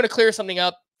 Lastly, I do want to clear something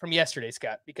up from yesterday,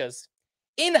 Scott, because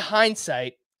in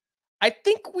hindsight, I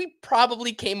think we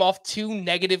probably came off too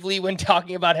negatively when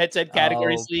talking about head-to-head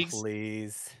categories leagues.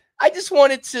 Please. I just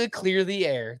wanted to clear the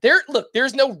air.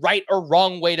 There's no right or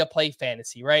wrong way to play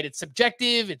fantasy, right? It's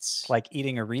subjective. It's like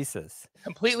eating a Reese's.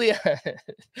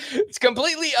 It's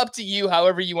completely up to you,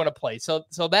 however you want to play. So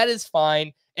that is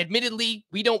fine. Admittedly,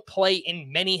 we don't play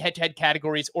in many head-to-head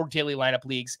categories or daily lineup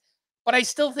leagues, but I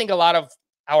still think a lot of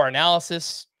our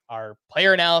analysis, our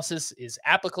player analysis, is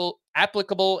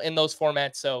applicable in those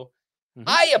formats. So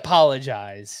I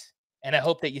apologize, and I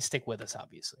hope that you stick with us,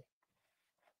 obviously.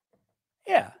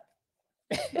 Yeah.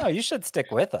 No, you should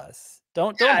stick with us.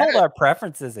 Don't hold our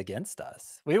preferences against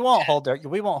us. We won't hold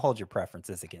your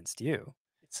preferences against you.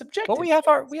 It's subjective. But we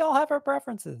all have our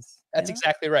preferences. That's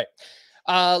exactly right.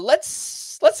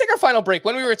 Let's take our final break.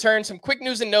 When we return, some quick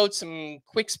news and notes, some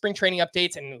quick spring training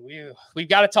updates, and we've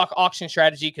got to talk auction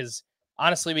strategy because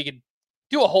honestly, we could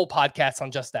do a whole podcast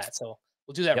on just that. So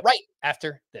we'll do that right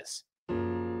after this.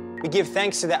 We give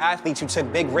thanks to the athletes who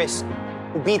took big risks,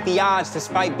 who beat the odds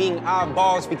despite being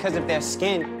oddballs because of their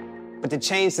skin. But to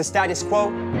change the status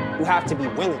quo, you have to be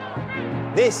willing.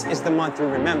 This is the month we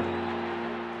remember.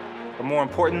 But more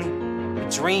importantly,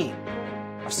 dream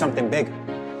of something bigger.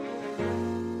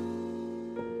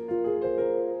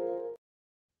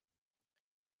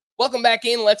 Welcome back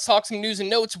in. Let's talk some news and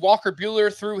notes. Walker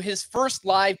Buehler threw his first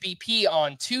live BP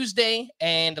on Tuesday,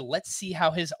 and let's see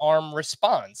how his arm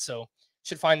responds. So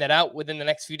should find that out within the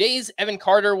next few days. Evan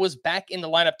Carter was back in the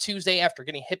lineup Tuesday after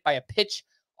getting hit by a pitch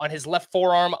on his left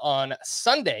forearm on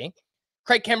Sunday.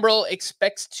 Craig Kimbrell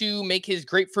expects to make his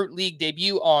Grapefruit League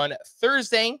debut on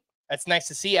Thursday. That's nice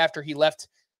to see after he left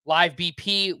live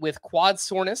BP with quad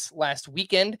soreness last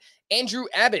weekend. Andrew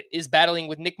Abbott is battling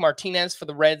with Nick Martinez for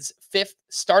the Reds' 5th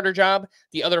starter job.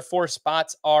 The other 4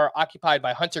 spots are occupied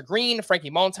by Hunter Green,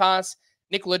 Frankie Montas,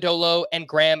 Nick Lodolo, and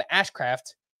Graham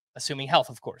Ashcraft, assuming health,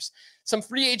 of course. Some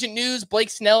free agent news. Blake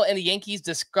Snell and the Yankees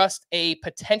discussed a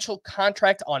potential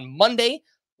contract on Monday.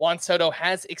 Juan Soto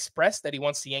has expressed that he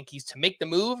wants the Yankees to make the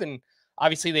move, and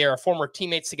obviously they are former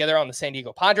teammates together on the San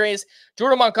Diego Padres.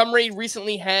 Jordan Montgomery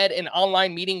recently had an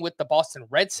online meeting with the Boston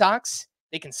Red Sox.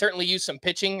 They can certainly use some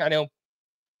pitching. I know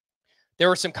there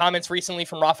were some comments recently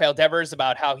from Rafael Devers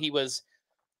about how he was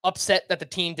upset that the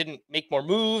team didn't make more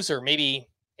moves or maybe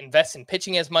invest in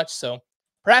pitching as much. So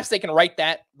perhaps they can right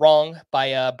that wrong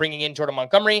by bringing in Jordan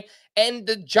Montgomery. And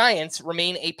the Giants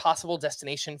remain a possible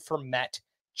destination for Matt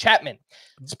Chapman.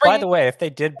 By the way, if they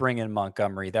did bring in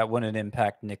Montgomery, that wouldn't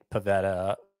impact Nick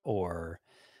Pivetta or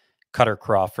Cutter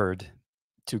Crawford,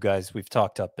 two guys we've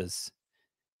talked up as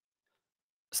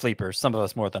sleepers, some of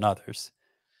us more than others.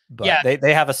 But yeah,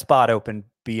 they have a spot open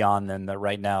beyond them that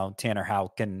right now Tanner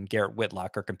Houck and Garrett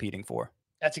Whitlock are competing for.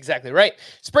 That's exactly right.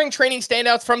 Spring training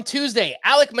standouts from Tuesday.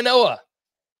 Alek Manoah.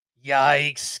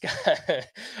 Yikes.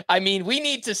 I mean, we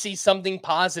need to see something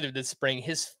positive this spring.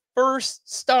 His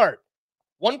first start,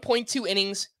 1.2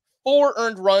 innings, 4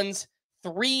 earned runs,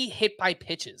 3 hit by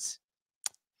pitches.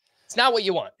 It's not what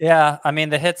you want. Yeah, I mean,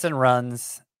 the hits and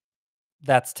runs,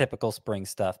 that's typical spring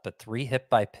stuff, but 3 hit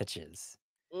by pitches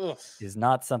is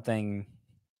not something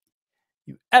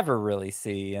you ever really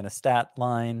see in a stat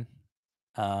line,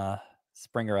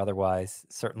 spring or otherwise.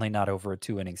 Certainly not over a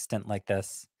 2-inning stint like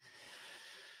this.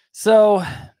 So,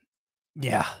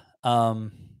 yeah.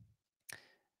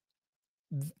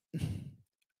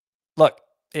 Look,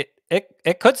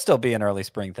 it could still be an early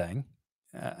spring thing,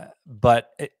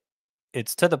 but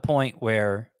it's to the point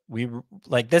where we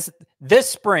like this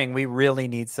spring. We really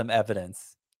need some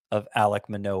evidence of Alek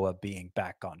Manoah being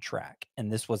back on track, and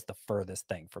this was the furthest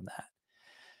thing from that.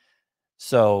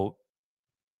 So,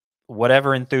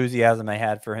 whatever enthusiasm I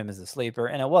had for him as a sleeper,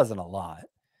 and it wasn't a lot,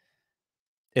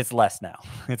 it's less now.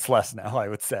 It's less now, I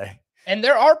would say. And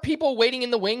there are people waiting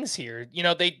in the wings here. You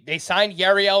know, they signed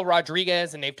Yariel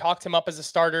Rodriguez, and they've talked him up as a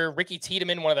starter. Ricky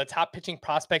Tiedemann, one of the top pitching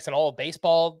prospects in all of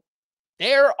baseball.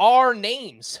 There are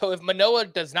names. So if Manoah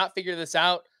does not figure this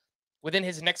out within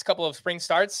his next couple of spring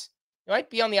starts, he might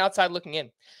be on the outside looking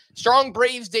in. Strong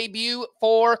Braves debut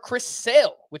for Chris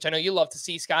Sale, which I know you love to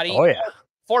see, Scotty. Oh, yeah.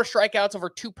 4 strikeouts over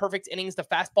 2 perfect innings. The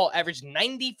fastball averaged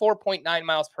 94.9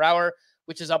 miles per hour,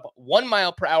 which is up 1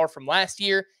 mile per hour from last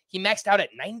year. He maxed out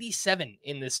at 97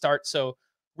 in this start. So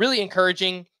really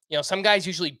encouraging. You know, some guys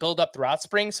usually build up throughout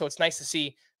spring, so it's nice to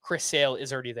see Chris Sale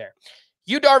is already there.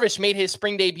 Yu Darvish made his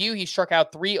spring debut. He struck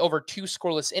out 3 over 2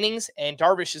 scoreless innings, and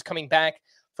Darvish is coming back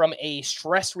from a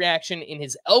stress reaction in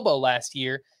his elbow last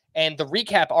year. And the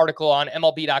recap article on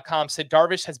MLB.com said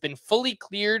Darvish has been fully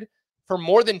cleared for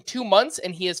more than 2 months,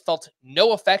 and he has felt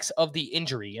no effects of the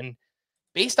injury. And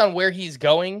based on where he's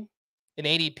going in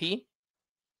ADP,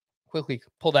 quickly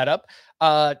pull that up,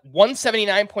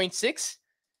 179.6.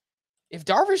 If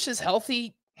Darvish is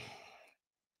healthy,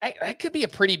 that could be a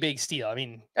pretty big steal. I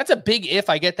mean, that's a big if,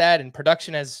 I get that, and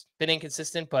production has been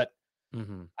inconsistent, but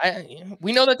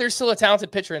we know that there's still a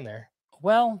talented pitcher in there.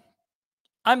 Well,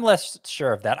 I'm less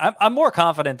sure of that. I'm more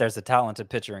confident there's a talented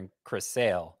pitcher in Chris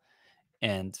Sale,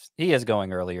 and he is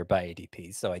going earlier by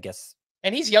ADP, so I guess.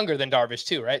 And he's younger than Darvish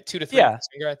too, right? 2 to 3 years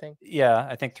younger, I think. Yeah,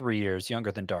 I think 3 years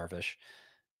younger than Darvish.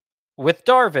 With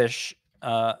Darvish,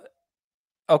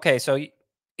 okay, so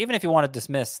even if you want to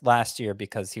dismiss last year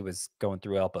because he was going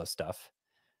through elbow stuff,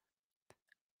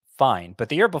 fine. But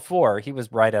the year before, he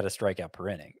was right at a strikeout per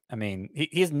inning. I mean,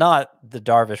 he's not the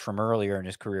Darvish from earlier in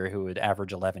his career who would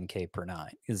average 11K per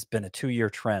 9. It's been a 2-year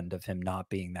trend of him not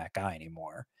being that guy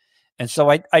anymore. And so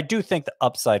I do think the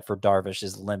upside for Darvish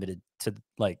is limited to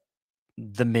like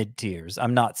the mid tiers.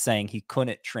 I'm not saying he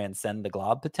couldn't transcend the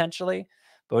glob potentially,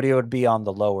 but he would be on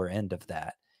the lower end of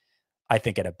that, I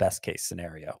think, at a best case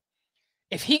scenario.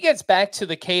 If he gets back to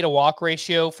the K to walk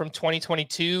ratio from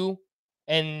 2022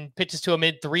 and pitches to a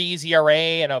mid-3s ERA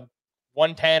and a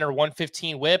 110 or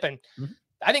 115 whip, and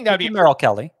I think that would be Merrill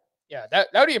Kelly. Yeah, that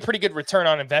would be a pretty good return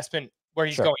on investment where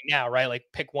he's going now, right? Like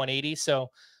pick 180. So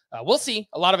we'll see.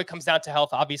 A lot of it comes down to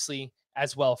health, obviously,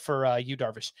 as well for Yu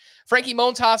Darvish. Frankie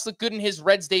Montas looked good in his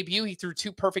Reds debut. He threw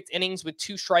 2 perfect innings with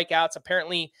 2 strikeouts.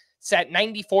 Apparently sat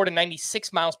 94 to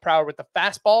 96 miles per hour with the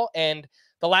fastball. And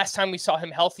the last time we saw him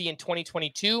healthy in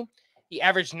 2022, he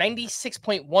averaged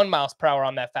 96.1 miles per hour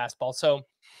on that fastball. So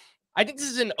I think this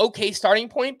is an okay starting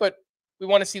point, but we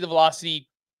want to see the velocity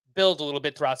build a little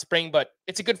bit throughout spring. But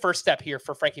it's a good first step here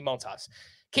for Frankie Montas.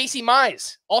 Casey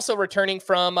Mize, also returning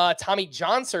from Tommy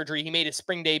John surgery. He made his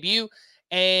spring debut,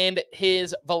 and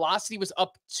his velocity was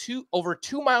up to over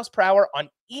 2 miles per hour on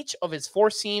each of his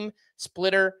 4-seam,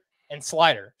 splitter, and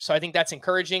slider. So I think that's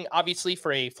encouraging, obviously,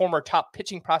 for a former top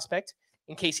pitching prospect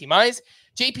in Casey Mize.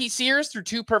 JP Sears threw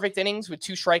 2 perfect innings with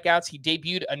 2 strikeouts. He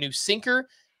debuted a new sinker.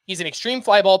 He's an extreme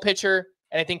fly ball pitcher.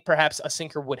 and I think perhaps a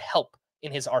sinker would help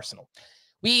in his arsenal.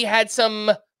 We had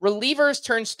some relievers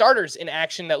turn starters in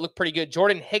action that looked pretty good.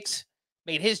 Jordan Hicks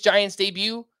made his Giants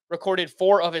debut, recorded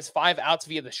 4 of his 5 outs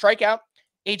via the strikeout.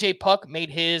 AJ Puk made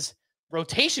his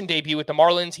rotation debut with the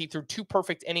Marlins. He threw 2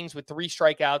 perfect innings with 3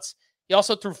 strikeouts. He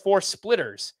also threw 4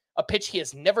 splitters, a pitch he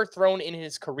has never thrown in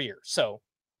his career. So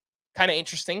kind of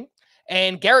interesting.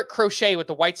 And Garrett Crochet with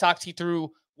the White Sox, he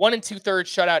threw 1 2/3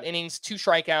 shutout innings, 2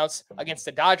 strikeouts against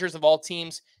the Dodgers of all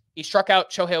teams. He struck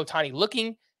out Shohei Ohtani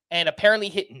looking and apparently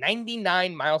hit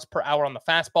 99 miles per hour on the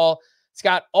fastball.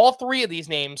 Scott, all 3 of these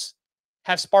names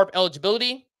have SPARP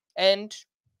eligibility and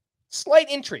slight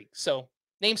intrigue. So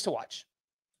names to watch.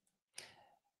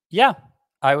 Yeah,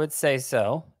 I would say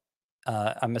so.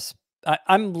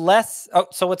 I'm less. Oh,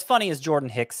 so what's funny is Jordan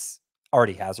Hicks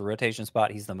already has a rotation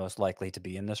spot. He's the most likely to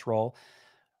be in this role,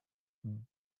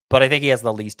 but I think he has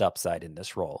the least upside in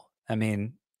this role. I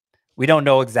mean, we don't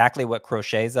know exactly what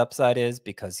Crochet's upside is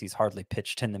because he's hardly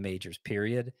pitched in the majors,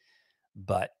 period.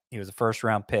 But he was a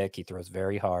first-round pick. He throws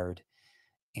very hard.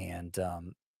 And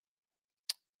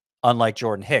unlike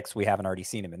Jordan Hicks, we haven't already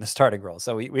seen him in the starting role.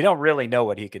 So we don't really know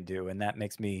what he can do. And that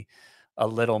makes me a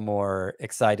little more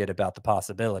excited about the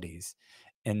possibilities.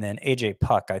 And then AJ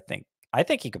Puk, I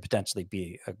think he could potentially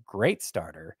be a great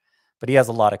starter, but he has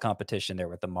a lot of competition there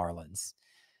with the Marlins.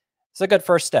 It's a good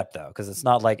first step, though, because it's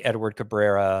not like Edward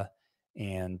Cabrera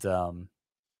and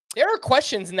there are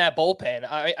questions in that bullpen.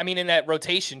 I mean, in that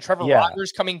rotation, Trevor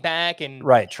Rogers coming back and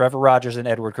right. Trevor Rogers and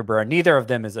Edward Cabrera. Neither of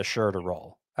them is a sure to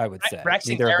roll, I would say.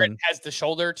 Braxton Garrett has the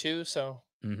shoulder too. So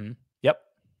Yep.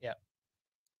 Yeah.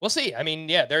 We'll see. I mean,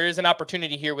 yeah, there is an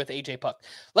opportunity here with AJ Puk.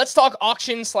 Let's talk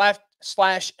auction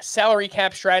slash salary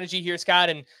cap strategy here, Scott.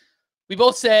 And we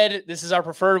both said this is our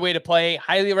preferred way to play.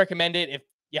 Highly recommend it. If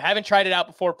you haven't tried it out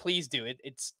before, please do it.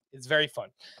 It's very fun.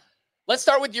 Let's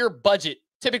start with your budget.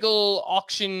 Typical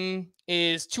auction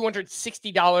is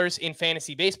 $260 in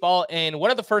fantasy baseball. And one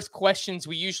of the first questions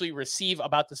we usually receive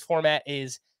about this format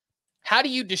is, how do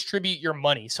you distribute your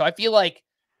money? So I feel like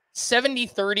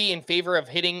 70-30 in favor of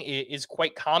hitting is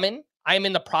quite common. I'm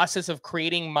in the process of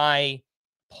creating my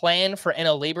plan for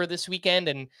NL Labor this weekend.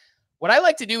 And what I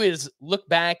like to do is look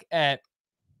back at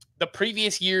the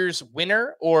previous year's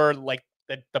winner or like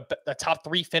the top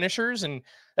 3 finishers. And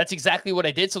that's exactly what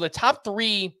I did. So the top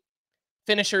 3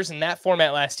 finishers in that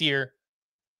format last year,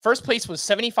 first place was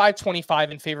 75-25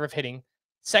 in favor of hitting.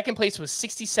 Second place was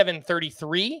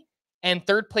 67-33. And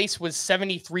third place was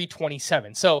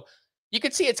 73-27. So you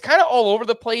can see it's kind of all over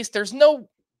the place. There's no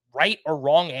right or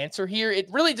wrong answer here.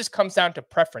 It really just comes down to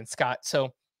preference, Scott.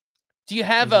 So do you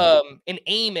have an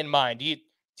aim in mind? Do you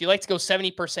like to go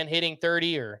 70% hitting,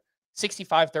 30 or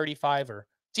 65-35, or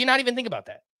do you not even think about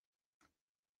that?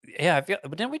 Yeah,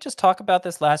 didn't we just talk about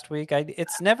this last week?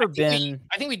 It's never been.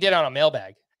 I think we did on a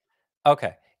mailbag.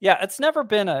 Okay, yeah, it's never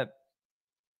been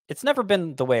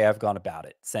the way I've gone about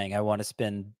it, saying I want to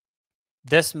spend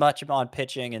this much on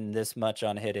pitching and this much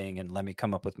on hitting, and let me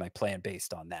come up with my plan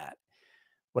based on that.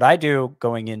 What I do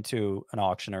going into an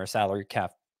auction or a salary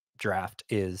cap draft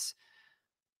is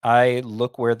I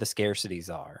look where the scarcities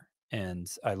are, and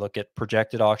I look at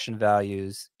projected auction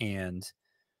values and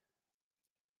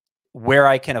where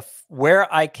I can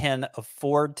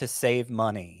afford to save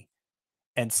money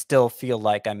and still feel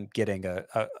like I'm getting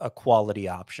a quality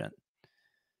option,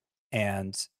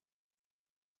 and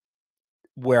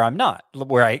where I'm not,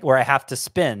 where I have to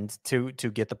spend to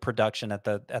get the production at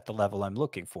the level I'm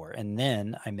looking for. And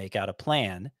then I make out a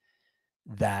plan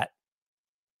that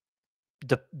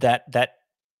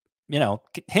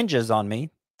hinges on me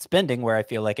spending where I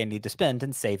feel like I need to spend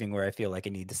and saving where I feel like I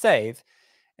need to save,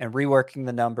 and reworking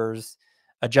the numbers,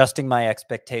 adjusting my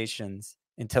expectations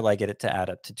until I get it to add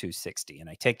up to 260. And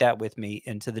I take that with me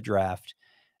into the draft,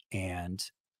 and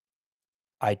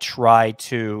I try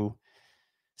to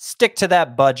stick to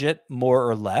that budget more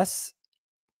or less.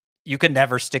 You can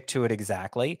never stick to it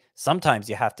exactly. Sometimes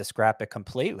you have to scrap it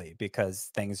completely because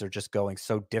things are just going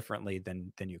so differently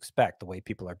than you expect. The way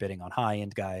people are bidding on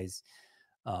high-end guys,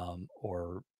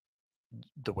 or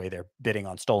the way they're bidding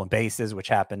on stolen bases, which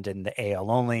happened in the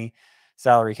AL only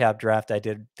salary cap draft I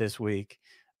did this week.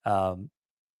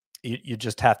 You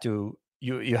just have to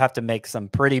you have to make some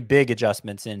pretty big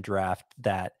adjustments in draft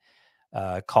that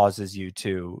causes you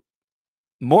to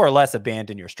more or less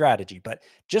abandon your strategy. But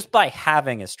just by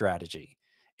having a strategy,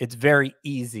 it's very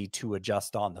easy to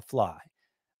adjust on the fly.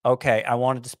 Okay, I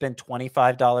wanted to spend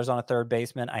 $25 on a third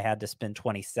baseman. I had to spend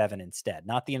 $27 instead.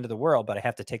 Not the end of the world, but I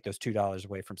have to take those $2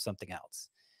 away from something else.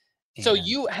 So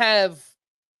you have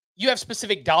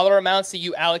specific dollar amounts that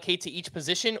you allocate to each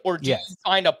position, or do you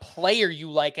find a player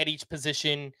you like at each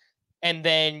position and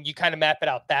then you kind of map it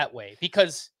out that way?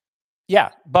 Because yeah,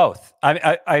 both.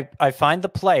 I find the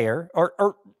player,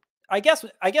 or I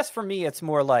guess for me it's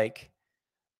more like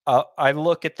I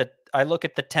look at the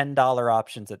 $10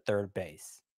 options at third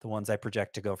base, the ones I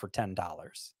project to go for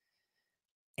 $10.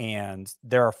 And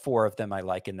there are 4 of them I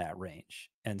like in that range.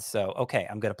 And so, okay,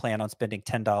 I'm going to plan on spending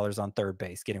 $10 on third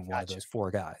base, getting one of those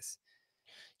 4 guys.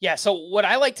 Yeah. So what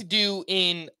I like to do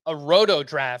in a roto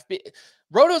draft,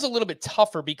 roto's a little bit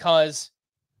tougher because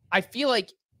I feel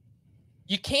like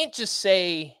you can't just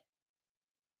say,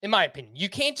 in my opinion, you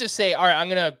can't just say, all right, I'm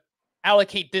going to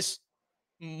allocate this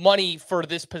money for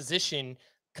this position,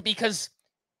 because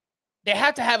they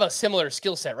have to have a similar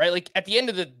skill set, right? Like at the end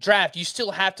of the draft, you still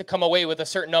have to come away with a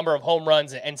certain number of home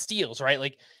runs and steals, right?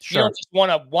 Like you don't just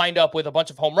want to wind up with a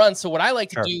bunch of home runs. So what I like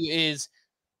to do is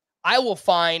I will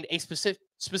find a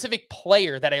specific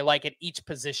player that I like at each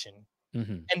position.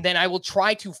 And then I will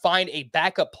try to find a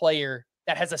backup player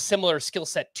that has a similar skill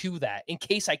set to that in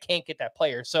case I can't get that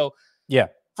player. So yeah,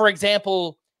 for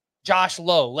example, Josh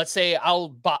Lowe, let's say I'll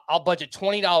budget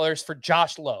 $20 for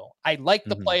Josh Lowe. I like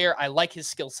the player. I like his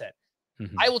skill set.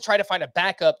 I will try to find a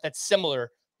backup that's similar.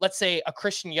 Let's say a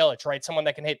Christian Yelich, right? Someone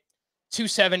that can hit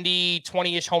 270,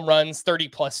 20-ish home runs,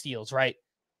 30-plus steals, right?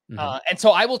 And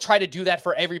so I will try to do that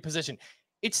for every position.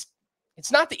 It's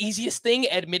not the easiest thing,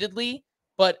 admittedly,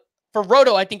 but for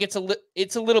Roto, I think it's a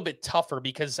little bit tougher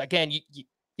because, again, you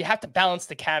have to balance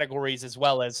the categories as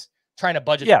well as trying to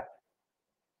budget. Yeah.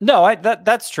 No,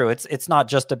 that's true. It's not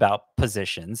just about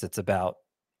positions. It's about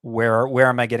where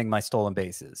am I getting my stolen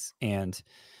bases? And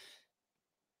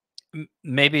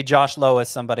maybe Josh Lowe is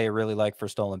somebody I really like for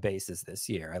stolen bases this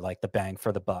year. I like the bang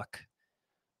for the buck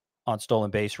on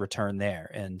stolen base return there.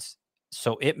 And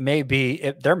so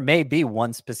there may be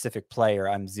one specific player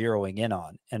I'm zeroing in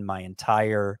on, and my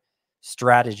entire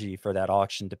strategy for that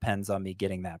auction depends on me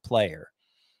getting that player.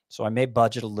 So I may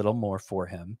budget a little more for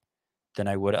him than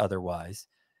I would otherwise.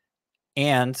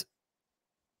 And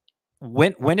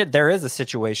when there is a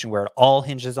situation where it all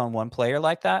hinges on one player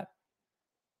like that,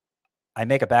 I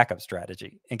make a backup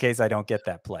strategy in case I don't get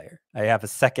that player. I have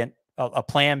a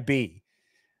plan B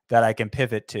that I can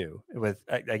pivot to with,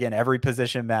 again, every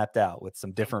position mapped out with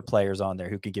some different players on there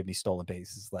who can give me stolen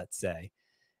bases, let's say.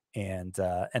 And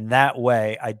that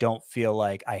way I don't feel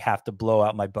like I have to blow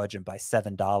out my budget by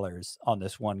 $7 on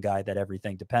this one guy that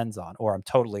everything depends on, or I'm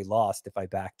totally lost if I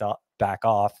back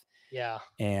off. Yeah.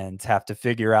 And have to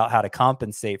figure out how to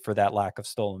compensate for that lack of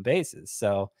stolen bases.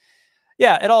 So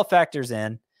yeah, it all factors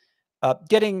in.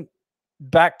 Getting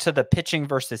back to the pitching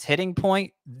versus hitting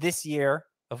point this year,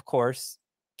 of course,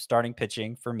 starting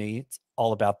pitching for me, it's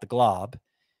all about the glob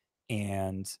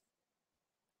and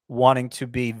wanting to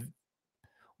get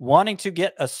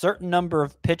a certain number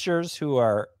of pitchers who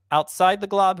are outside the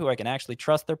glob, who I can actually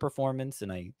trust their performance,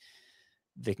 and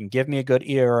they can give me a good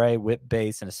ERA, whip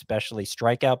base, and especially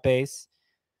strikeout base.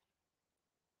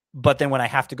 But then when I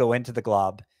have to go into the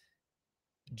glob,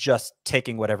 just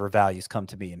taking whatever values come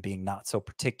to me and being not so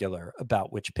particular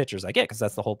about which pitchers I get, because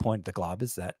that's the whole point of the glob,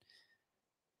 is that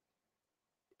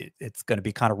it's going to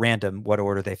be kind of random what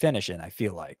order they finish in, I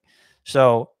feel like.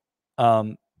 So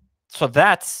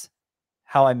that's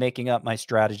how I'm making up my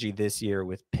strategy this year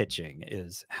with pitching,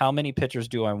 is how many pitchers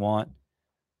do I want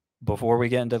before we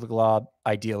get into the glob?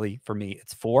 Ideally, for me,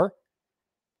 it's 4.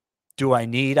 Do I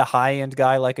need a high-end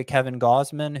guy like a Kevin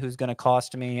Gausman who's going to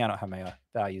cost me? I don't have my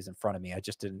values in front of me. I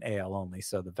just did an AL only,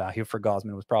 so the value for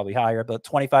Gausman was probably higher, but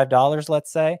 $25,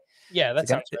 let's say. Yeah, that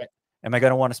sounds right. Am I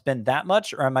going to want to spend that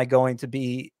much, or am I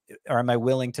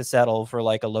willing to settle for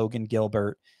like a Logan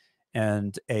Gilbert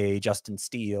and a Justin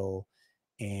Steele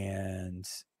and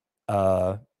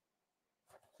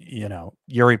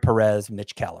Yuri Perez,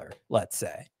 Mitch Keller, let's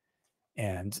say,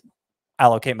 and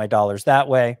allocate my dollars that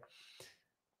way?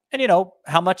 And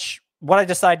what I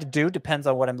decide to do depends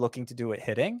on what I'm looking to do at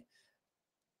hitting.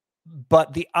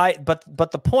 But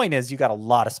the point is, you got a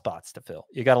lot of spots to fill.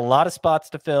 You got a lot of spots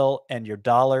to fill, and your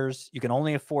dollars, you can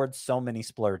only afford so many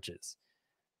splurges.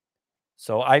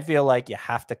 So I feel like you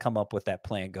have to come up with that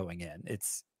plan going in.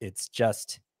 It's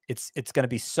going to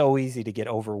be so easy to get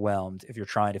overwhelmed if you're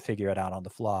trying to figure it out on the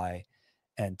fly,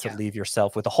 and to leave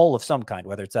yourself with a hole of some kind,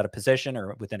 whether it's at a position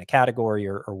or within a category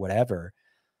or whatever.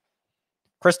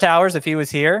 Chris Towers, if he was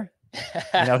here,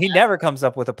 he never comes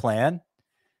up with a plan,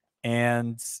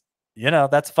 and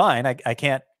that's fine. I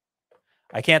can't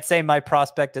say my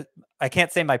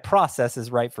process is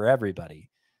right for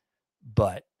everybody,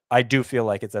 but I do feel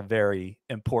like it's a very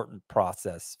important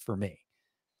process for me.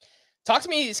 Talk to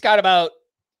me, Scott, about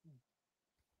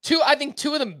two of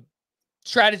the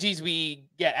strategies we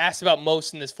get asked about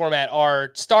most in this format are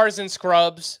stars and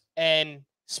scrubs and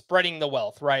spreading the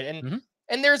wealth, right?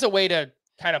 And there's a way to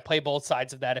kind of play both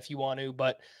sides of that if you want to,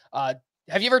 but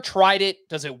have you ever tried it?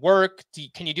 Does it work?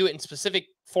 Can you do it in specific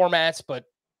formats, but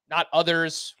not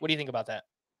others? What do you think about that?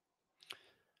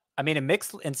 I mean,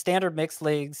 in standard mixed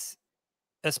leagues,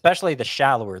 especially the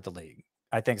shallower the league,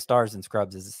 I think stars and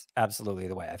scrubs is absolutely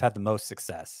the way. I've had the most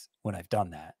success when I've done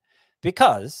that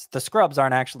because the scrubs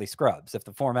aren't actually scrubs. If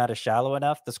the format is shallow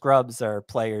enough, the scrubs are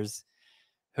players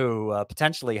who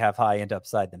potentially have high end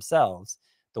upside themselves.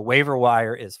 The waiver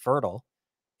wire is fertile.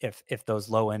 If those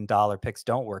low end dollar picks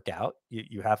don't work out,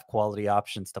 you have quality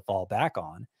options to fall back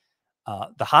on.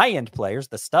 The high end players,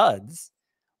 the studs,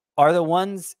 are the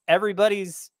ones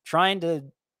everybody's trying to,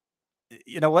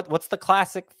 what's the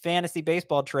classic fantasy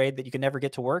baseball trade that you can never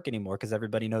get to work anymore because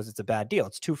everybody knows it's a bad deal?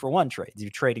 It's 2-for-1 trades. You're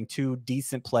trading 2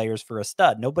 decent players for a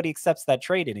stud. Nobody accepts that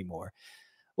trade anymore.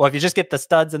 Well, if you just get the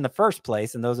studs in the first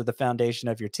place and those are the foundation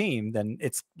of your team, then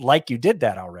it's like you did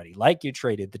that already, like you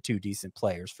traded the 2 decent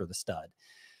players for the stud.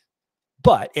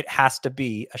 But it has to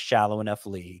be a shallow enough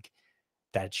league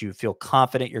that you feel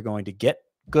confident you're going to get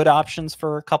good options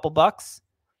for a couple bucks,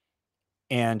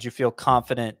 and you feel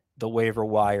confident the waiver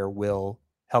wire will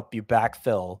help you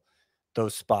backfill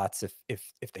those spots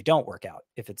if they don't work out.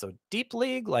 If it's a deep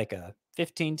league like a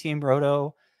 15-team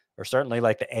roto, or certainly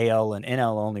like the AL and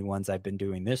NL only ones I've been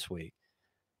doing this week,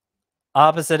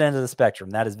 opposite end of the spectrum.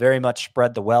 That is very much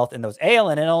spread the wealth. In those AL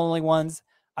and NL only ones,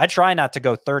 I try not to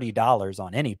go $30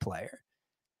 on any player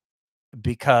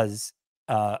because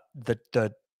the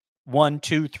 $1,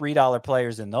 $2, $3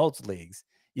 players in those leagues,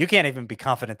 you can't even be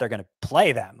confident they're going to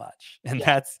play that much. And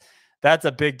that's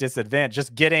a big disadvantage.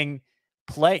 Just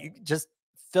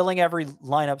filling every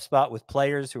lineup spot with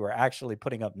players who are actually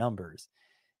putting up numbers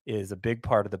is a big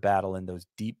part of the battle in those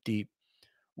deep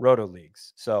roto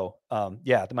leagues. So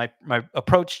my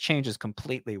approach changes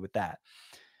completely with that.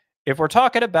 If we're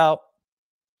talking about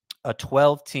a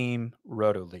 12-team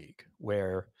roto league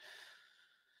where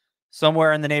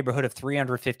somewhere in the neighborhood of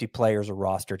 350 players are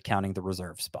rostered, counting the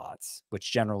reserve spots,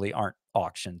 which generally aren't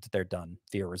auctioned. They're done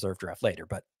via reserve draft later,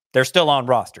 but they're still on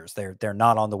rosters. They're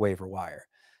not on the waiver wire.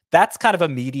 That's kind of a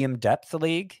medium depth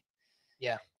league.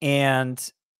 Yeah.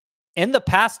 And in the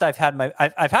past, I've had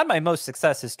my most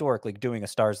success historically doing a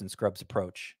stars and scrubs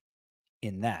approach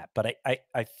in that. But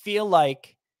I feel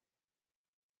like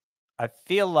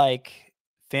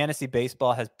fantasy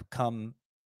baseball has become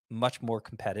much more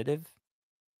competitive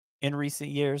in recent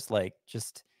years. Like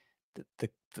just the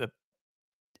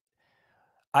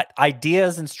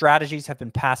ideas and strategies have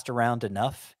been passed around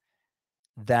enough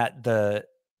that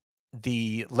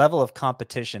the level of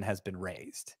competition has been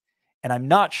raised. And I'm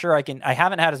not sure I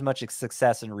haven't had as much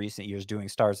success in recent years doing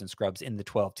stars and scrubs in the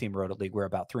 12-team roto league where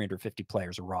about 350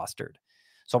 players are rostered.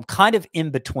 So I'm kind of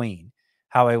in between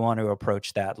how I want to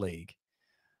approach that league.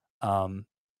 Kind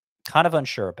of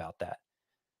unsure about that.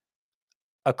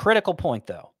 A critical point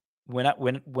though,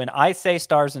 when I say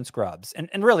stars and scrubs,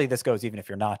 and really this goes even if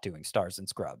you're not doing stars and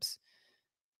scrubs,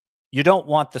 you don't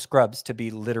want the scrubs to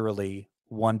be literally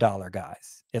 $1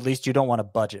 guys. At least you don't want to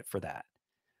budget for that,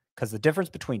 because the difference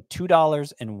between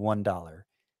 $2 and $1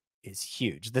 is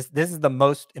huge. This is the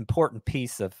most important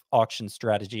piece of auction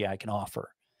strategy I can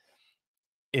offer.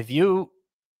 If you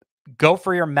go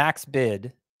for your max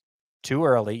bid too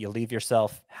early, you leave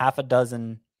yourself half a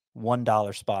dozen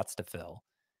 $1 spots to fill.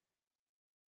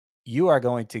 You are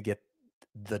going to get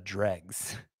the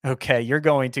dregs. Okay. You're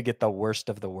going to get the worst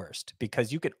of the worst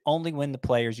because you can only win the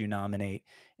players you nominate.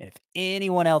 And if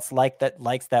anyone else likes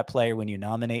that player when you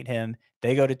nominate him,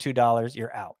 they go to $2,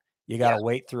 you're out. You got to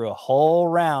wait through a whole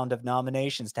round of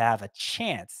nominations to have a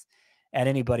chance at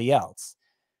anybody else.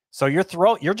 So you're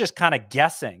just kind of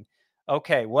guessing,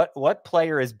 okay, what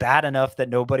player is bad enough that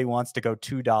nobody wants to go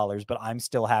 $2, but I'm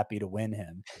still happy to win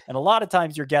him. And a lot of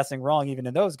times you're guessing wrong even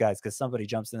in those guys because somebody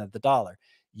jumps in at the $1.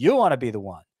 You want to be the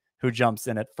one who jumps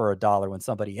in it for $1 when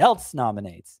somebody else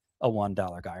nominates a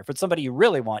 $1 guy. Or if it's somebody you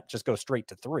really want, just go straight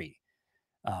to 3.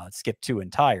 Skip 2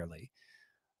 entirely.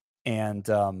 And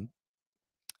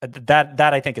that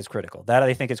I think is critical. That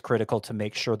I think is critical to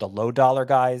make sure the low dollar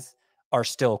guys are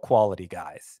still quality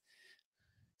guys.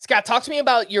 Scott, talk to me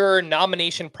about your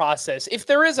nomination process. If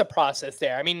there is a process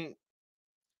there, I mean,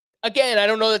 again, I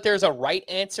don't know that there's a right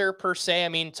answer per se. I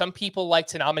mean, some people like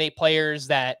to nominate players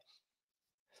that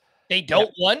they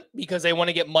don't want because they want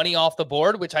to get money off the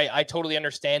board, which I totally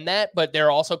understand that. But there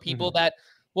are also people that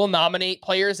will nominate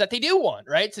players that they do want,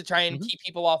 right? To try and keep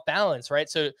people off balance, right?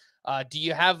 So do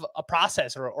you have a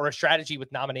process or a strategy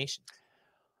with nominations?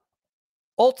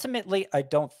 Ultimately, I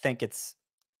don't think it's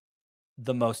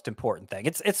the most important thing.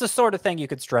 It's the sort of thing you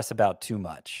could stress about too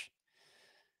much.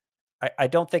 I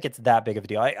don't think it's that big of a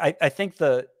deal. I think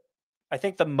the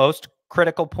most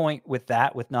critical point with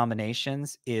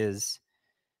nominations is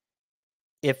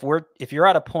if you're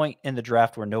at a point in the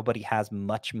draft where nobody has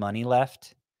much money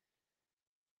left,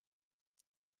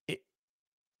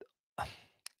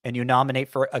 and you nominate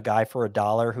for a guy for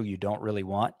 $1 who you don't really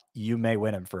want, you may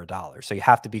win him for $1. So you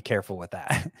have to be careful with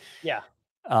that. Yeah.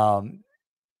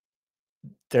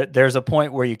 There's a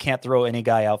point where you can't throw any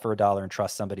guy out for $1 and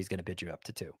trust somebody's going to bid you up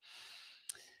to $2.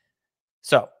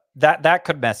 So that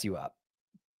could mess you up.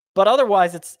 But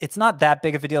otherwise, it's not that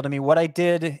big of a deal to me. What I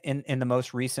did in the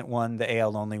most recent one, the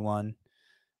AL only one,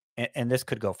 and this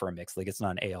could go for a mixed league. It's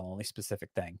not an AL only specific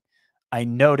thing. I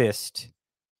noticed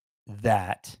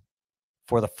that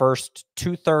for the first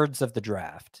 2/3 of the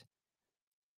draft,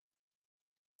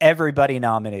 everybody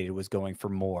nominated was going for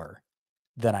more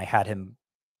than I had him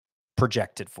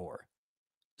projected for.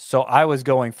 So I was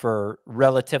going for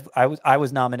I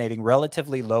was nominating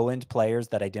relatively low end players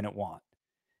that I didn't want,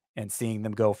 and seeing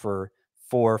them go for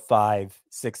 $4, $5,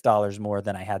 $6 more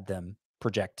than I had them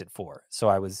projected for. So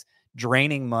I was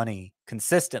draining money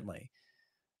consistently,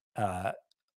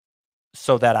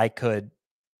 so that I could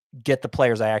get the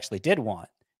players I actually did want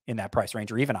in that price range,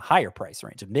 or even a higher price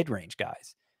range of mid-range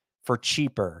guys, for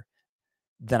cheaper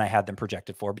than I had them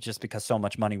projected for, but just because so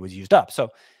much money was used up. So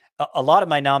a lot of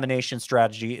my nomination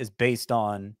strategy is based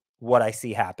on what I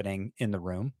see happening in the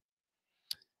room.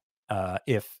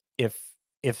 If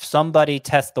somebody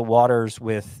tests the waters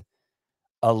with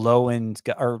a low end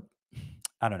guy, or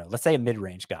I don't know, let's say a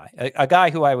mid-range guy, a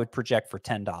guy who I would project for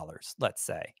 $10, let's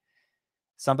say,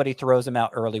 somebody throws him out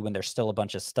early when there's still a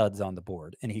bunch of studs on the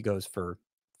board, and he goes for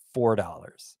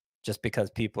 $4 just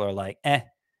because people are like,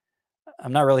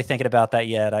 I'm not really thinking about that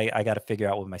yet. I got to figure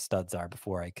out what my studs are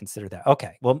before I consider that.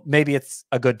 Okay, well, maybe it's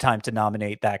a good time to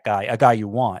nominate that guy, a guy you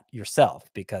want yourself,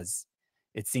 because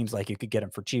it seems like you could get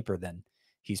him for cheaper than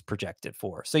he's projected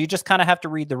for. So you just kind of have to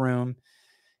read the room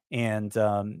and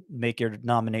make your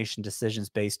nomination decisions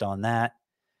based on that.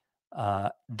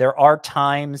 There are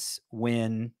times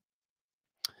when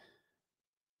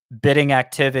bidding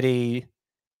activity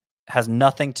has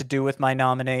nothing to do with my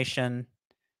nomination,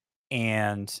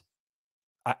 and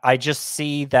I just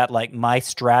see that like my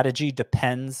strategy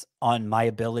depends on my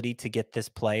ability to get this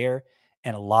player,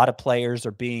 and a lot of players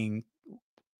are being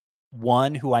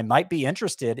one who I might be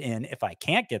interested in if I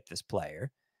can't get this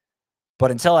player.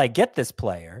 But until I get this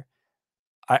player,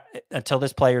 until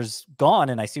this player's gone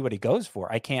and I see what he goes for,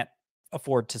 I can't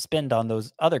afford to spend on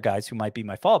those other guys who might be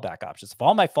my fallback options. If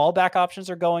all my fallback options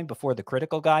are going before the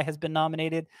critical guy has been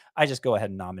nominated, I just go ahead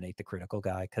and nominate the critical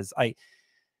guy, because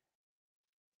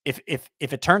if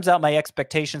it turns out my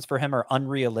expectations for him are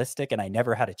unrealistic and I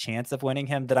never had a chance of winning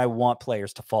him, then I want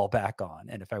players to fall back on.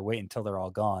 And if I wait until they're all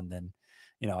gone, then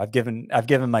I've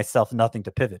given myself nothing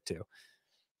to pivot to.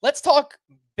 Let's talk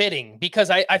bidding, because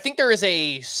I think there is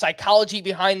a psychology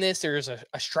behind this. There's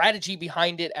a strategy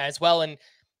behind it as well. And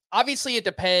obviously it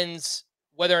depends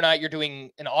whether or not you're doing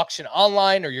an auction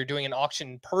online or you're doing an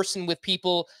auction in person with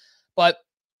people. But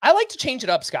I like to change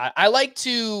it up, Scott. I like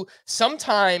to,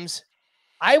 sometimes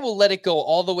I will let it go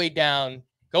all the way down,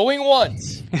 going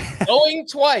once, going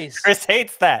twice. Chris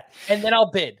hates that. And then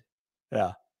I'll bid.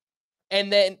 Yeah.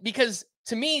 And then, because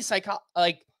to me,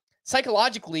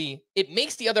 psychologically, it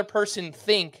makes the other person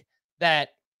think that,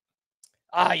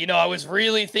 I was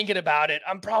really thinking about it.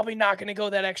 I'm probably not going to go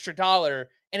that extra $1.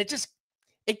 And it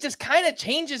just kind of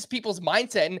changes people's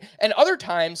mindset. And other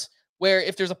times where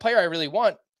if there's a player I really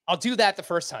want, I'll do that the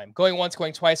first time. Going once,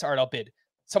 going twice, all right, I'll bid.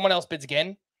 Someone else bids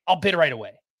again, I'll bid right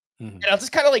away. Mm-hmm. And I'll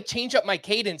just kind of like change up my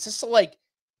cadence just so like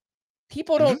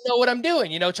people don't know what I'm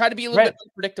doing, try to be a little bit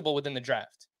unpredictable within the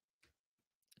draft.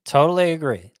 Totally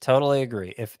agree.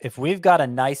 If we've got a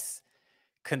nice,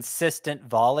 consistent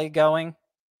volley going,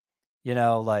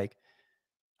 like,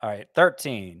 all right,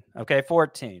 13, okay,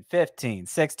 14, 15,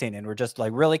 16, and we're just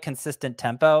like really consistent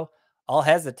tempo, I'll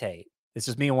hesitate. It's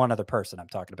just me and one other person I'm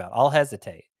talking about. I'll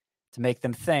hesitate to make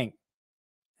them think,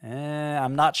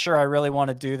 I'm not sure I really want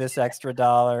to do this extra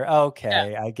 $1.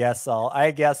 Okay, yeah. I guess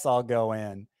I'll go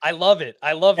in. I love it.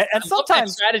 And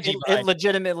sometimes it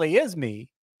legitimately is me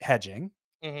hedging,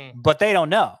 but they don't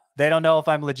know. They don't know if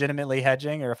I'm legitimately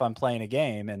hedging or if I'm playing a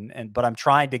game. But I'm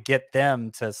trying to get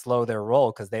them to slow their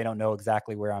roll because they don't know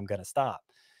exactly where I'm going to stop.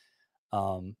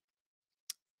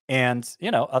 And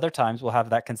other times we'll have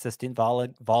that consistent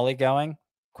volley going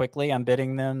quickly. I'm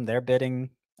bidding them. They're bidding.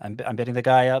 I'm bidding the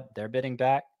guy up. They're bidding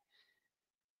back.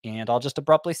 And I'll just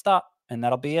abruptly stop, and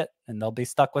that'll be it. And they'll be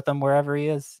stuck with him wherever he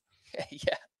is.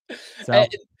 Yeah. So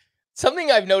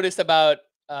something I've noticed about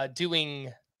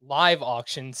doing live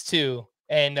auctions too,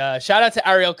 And shout out to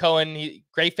Ariel Cohen,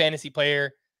 great fantasy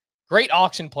player, great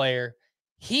auction player.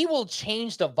 He will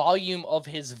change the volume of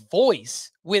his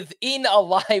voice within a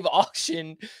live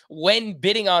auction when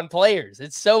bidding on players.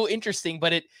 It's so interesting,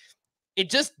 but it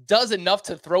just does enough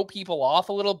to throw people off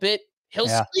a little bit. He'll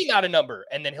scream out a number,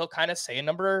 and then he'll kind of say a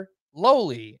number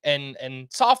lowly and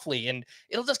softly, and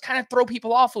it'll just kind of throw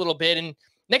people off a little bit. And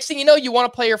next thing you know, you want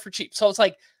a player for cheap. So it's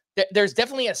like there's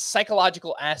definitely a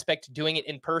psychological aspect to doing it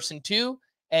in person too,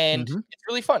 and it's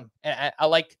really fun. And I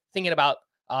like thinking about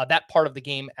that part of the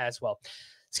game as well.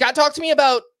 Scott, talk to me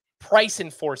about price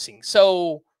enforcing.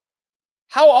 So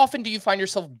how often do you find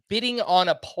yourself bidding on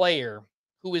a player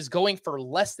who is going for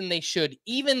less than they should,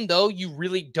 even though you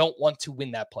really don't want to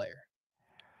win that player?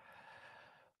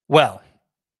 Well,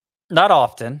 not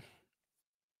often.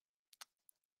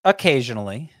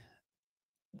 Occasionally.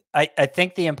 I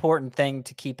think the important thing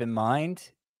to keep in mind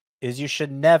is you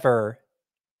should never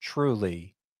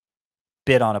truly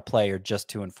bid on a player just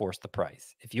to enforce the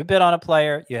price. If you bid on a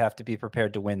player, you have to be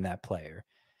prepared to win that player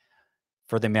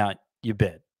for the amount you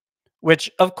bid, which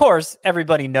of course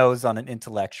everybody knows on an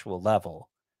intellectual level,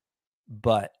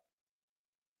 but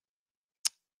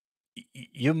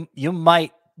you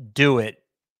might do it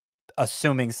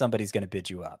assuming somebody's going to bid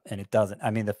you up, and it doesn't. I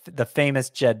mean, the famous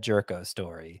Jed Jerko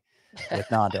story with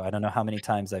Nando. I don't know how many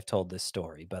times I've told this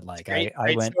story, but like I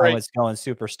was going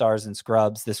superstars and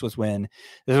scrubs. This was when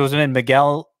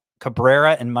Miguel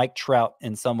Cabrera and Mike Trout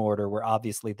in some order were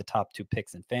obviously the top 2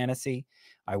 picks in fantasy.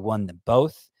 I won them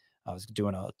both. I was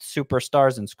doing a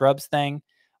superstars and scrubs thing.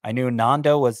 I knew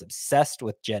Nando was obsessed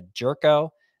with Jed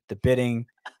Jerko. The bidding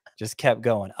just kept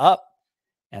going up,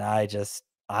 and I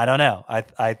don't know.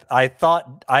 I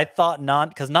thought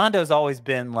because Nando's always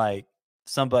been like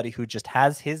somebody who just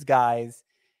has his guys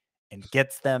and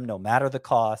gets them no matter the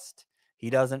cost. He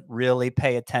doesn't really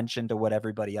pay attention to what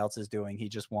everybody else is doing. He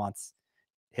just wants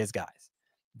his guys,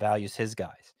 values his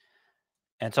guys.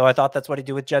 And so I thought that's what he'd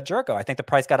do with Jed Jerko. I think the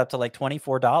price got up to like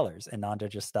 $24 and Nando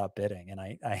just stopped bidding. And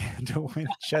I had to win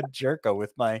Jed Jerko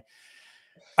with I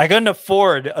couldn't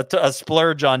afford a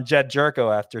splurge on Jed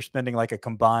Jerko after spending like a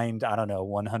combined, I don't know,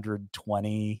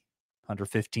 $120,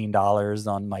 $115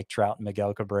 on Mike Trout and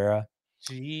Miguel Cabrera.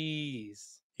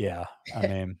 Jeez. Yeah. I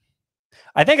mean,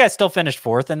 I think I still finished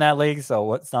 4th in that league.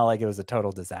 So it's not like it was a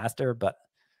total disaster, but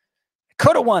I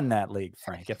could have won that league,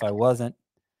 Frank, if I wasn't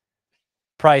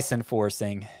price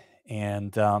enforcing.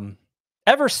 And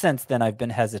ever since then, I've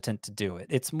been hesitant to do it.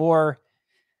 It's more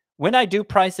when I do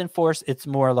price enforce, it's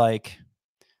more like,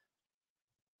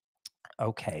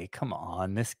 okay, come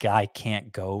on, this guy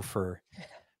can't go for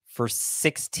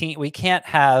 16. We can't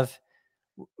have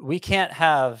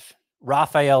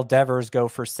Rafael Devers go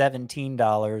for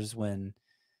 $17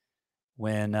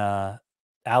 when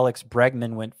Alex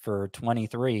Bregman went for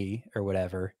 23 or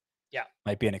whatever. Yeah.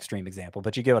 Might be an extreme example,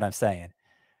 but you get what I'm saying.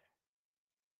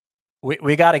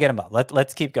 We got to get him up.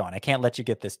 Let's keep going. I can't let you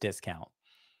get this discount.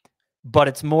 But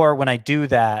it's more when I do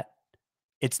that,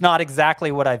 it's not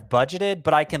exactly what I've budgeted,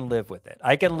 but I can live with it.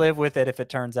 I can live with it if it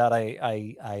turns out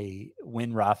I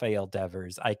win Rafael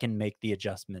Devers. I can make the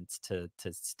adjustments to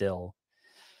still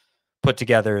put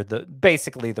together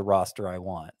basically the roster I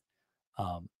want.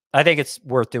 I think it's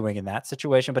worth doing in that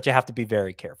situation, but you have to be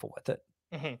very careful with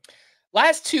it.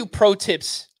 Last 2 pro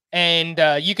tips, and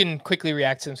you can quickly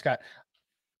react to them, Scott.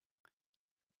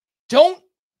 Don't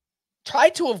try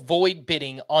to avoid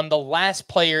bidding on the last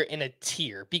player in a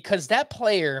tier, because that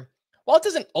player, while it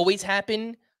doesn't always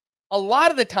happen, a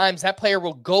lot of the times that player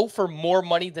will go for more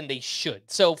money than they should.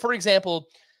 So, for example,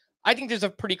 I think there's a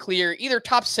pretty clear either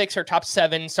top 6 or top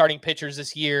 7 starting pitchers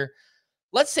this year.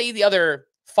 Let's say the other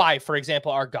 5, for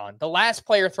example, are gone. The last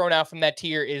player thrown out from that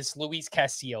tier is Luis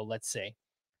Castillo, let's say.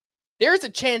 There's a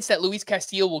chance that Luis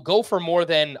Castillo will go for more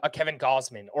than a Kevin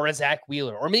Gausman or a Zach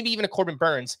Wheeler or maybe even a Corbin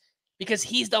Burns, because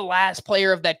he's the last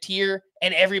player of that tier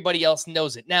and everybody else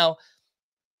knows it. Now,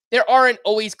 there aren't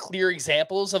always clear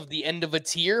examples of the end of a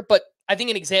tier, but I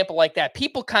think an example like that,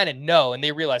 people kind of know and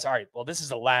they realize, all right, well, this is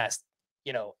the last,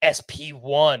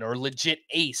 SP1 or legit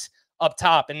ace up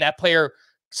top. And that player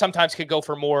sometimes could go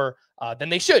for more than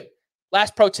they should.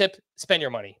 Last pro tip, spend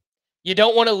your money. You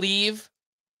don't want to leave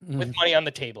with money on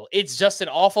the table. It's just an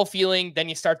awful feeling. Then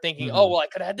you start thinking, oh, well, I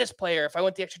could have had this player if I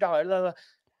went the extra dollar. Blah, blah.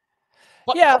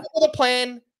 But come up with a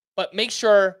plan, but make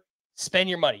sure spend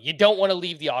your money. You don't want to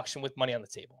leave the auction with money on the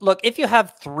table. Look, if you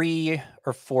have $3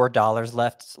 or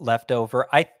 $4 left over,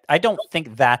 I don't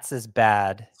think that's as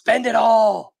bad. Spend it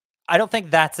all. I don't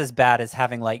think that's as bad as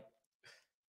having like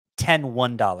 10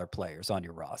 $1 players on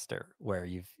your roster where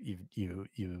you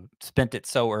spent it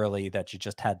so early that you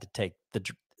just had to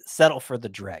settle for the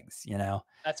dregs,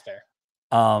 That's fair.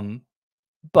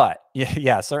 But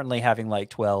yeah, certainly having like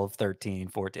 12, 13,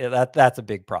 14, that's a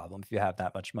big problem if you have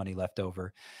that much money left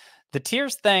over. The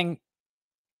tiers thing,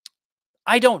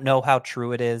 I don't know how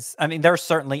true it is. I mean, there are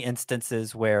certainly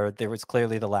instances where there was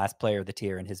clearly the last player of the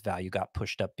tier and his value got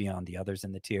pushed up beyond the others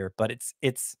in the tier. But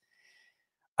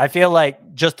I feel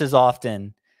like just as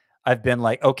often I've been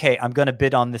like, okay, I'm going to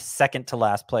bid on the second to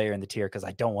last player in the tier because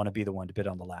I don't want to be the one to bid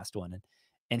on the last one.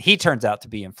 And he turns out to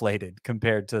be inflated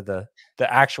compared to the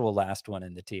actual last one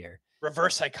in the tier.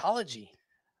 Reverse psychology.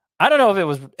 I don't know if it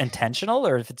was intentional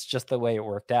or if it's just the way it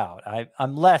worked out.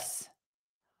 I'm less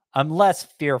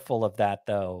fearful of that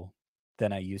though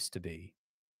than I used to be.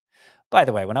 By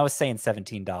the way, when I was saying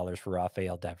 $17 for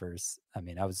Rafael Devers, I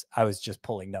mean, I was just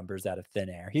pulling numbers out of thin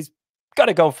air. He's got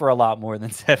to go for a lot more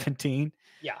than 17.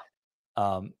 Yeah.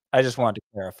 I just wanted to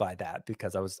clarify that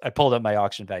because I pulled up my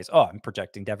auction values. Oh, I'm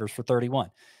projecting Devers for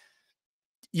 31.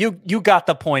 You got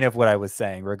the point of what I was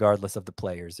saying, regardless of the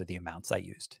players or the amounts I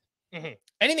used. Mm-hmm.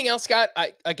 Anything else, Scott?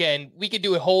 Again, we could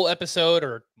do a whole episode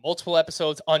or multiple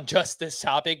episodes on just this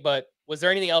topic, but was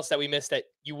there anything else that we missed that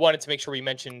you wanted to make sure we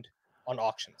mentioned on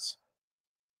auctions?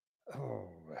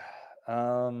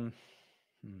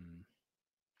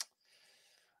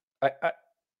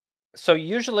 So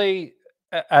usually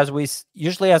as we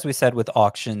said with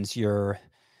auctions, you're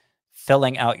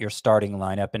filling out your starting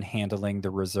lineup and handling the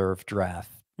reserve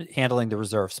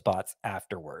spots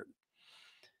afterward.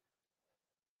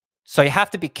 So you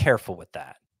have to be careful with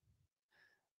that.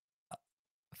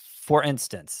 For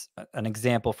instance, an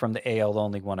example from the AL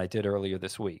only one I did earlier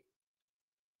this week.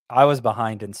 I was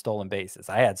behind in stolen bases.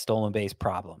 I had stolen base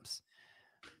problems.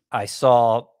 I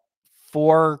saw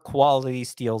 4 quality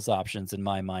steals options in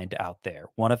my mind out there.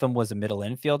 One of them was a middle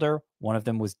infielder. One of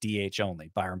them was DH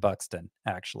only, Byron Buxton,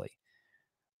 actually.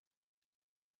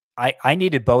 I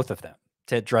needed both of them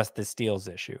to address the steals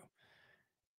issue.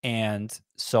 And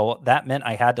so that meant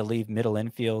I had to leave middle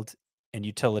infield and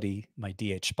utility, my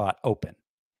DH spot, open.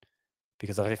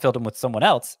 Because if I filled them with someone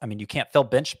else, I mean, you can't fill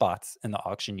bench spots in the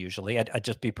auction usually. I'd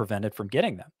just be prevented from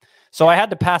getting them. So I had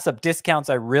to pass up discounts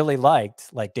I really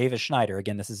liked, like Davis Schneider.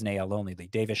 Again, this is an AL only league.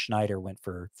 Davis Schneider went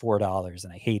for $4,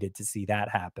 and I hated to see that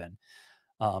happen.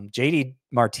 JD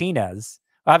Martinez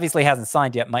obviously hasn't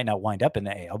signed yet, might not wind up in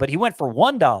the AL, but he went for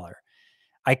 $1.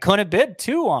 I couldn't bid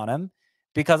 2 on him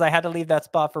because I had to leave that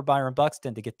spot for Byron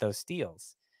Buxton to get those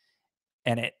steals.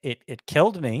 And it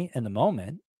killed me in the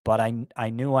moment. But I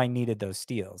knew I needed those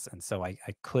steals, and so I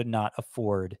could not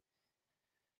afford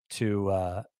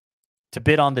to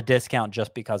bid on the discount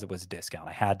just because it was a discount.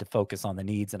 I had to focus on the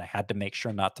needs, and I had to make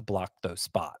sure not to block those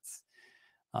spots.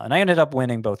 And I ended up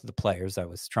winning both of the players I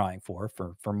was trying for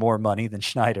more money than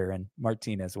Schneider and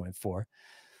Martinez went for.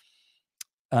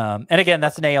 And again,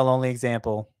 that's an AL only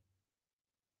example.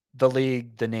 The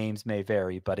league, the names may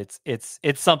vary, but it's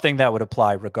something that would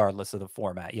apply regardless of the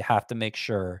format. You have to make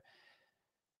sure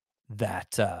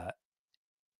that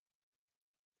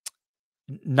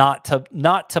not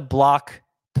to block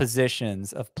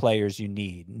positions of players you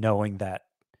need, knowing that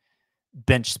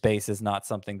bench space is not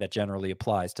something that generally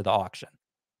applies to the auction.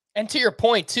 And to your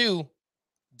point too,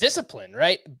 discipline,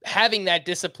 right? Having that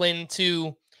discipline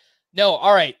to know,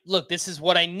 all right, look, this is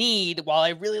what I need. While I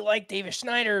really like Davis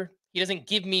Schneider, he doesn't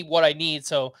give me what I need.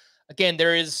 So again,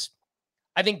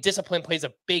 I think discipline plays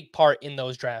a big part in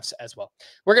those drafts as well.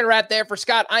 We're going to wrap there. For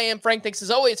Scott, I am Frank. Thanks as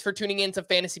always for tuning in to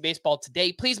Fantasy Baseball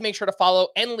today. Please make sure to follow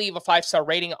and leave a 5-star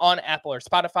rating on Apple or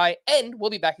Spotify. And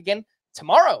we'll be back again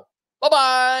tomorrow.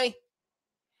 Bye-bye.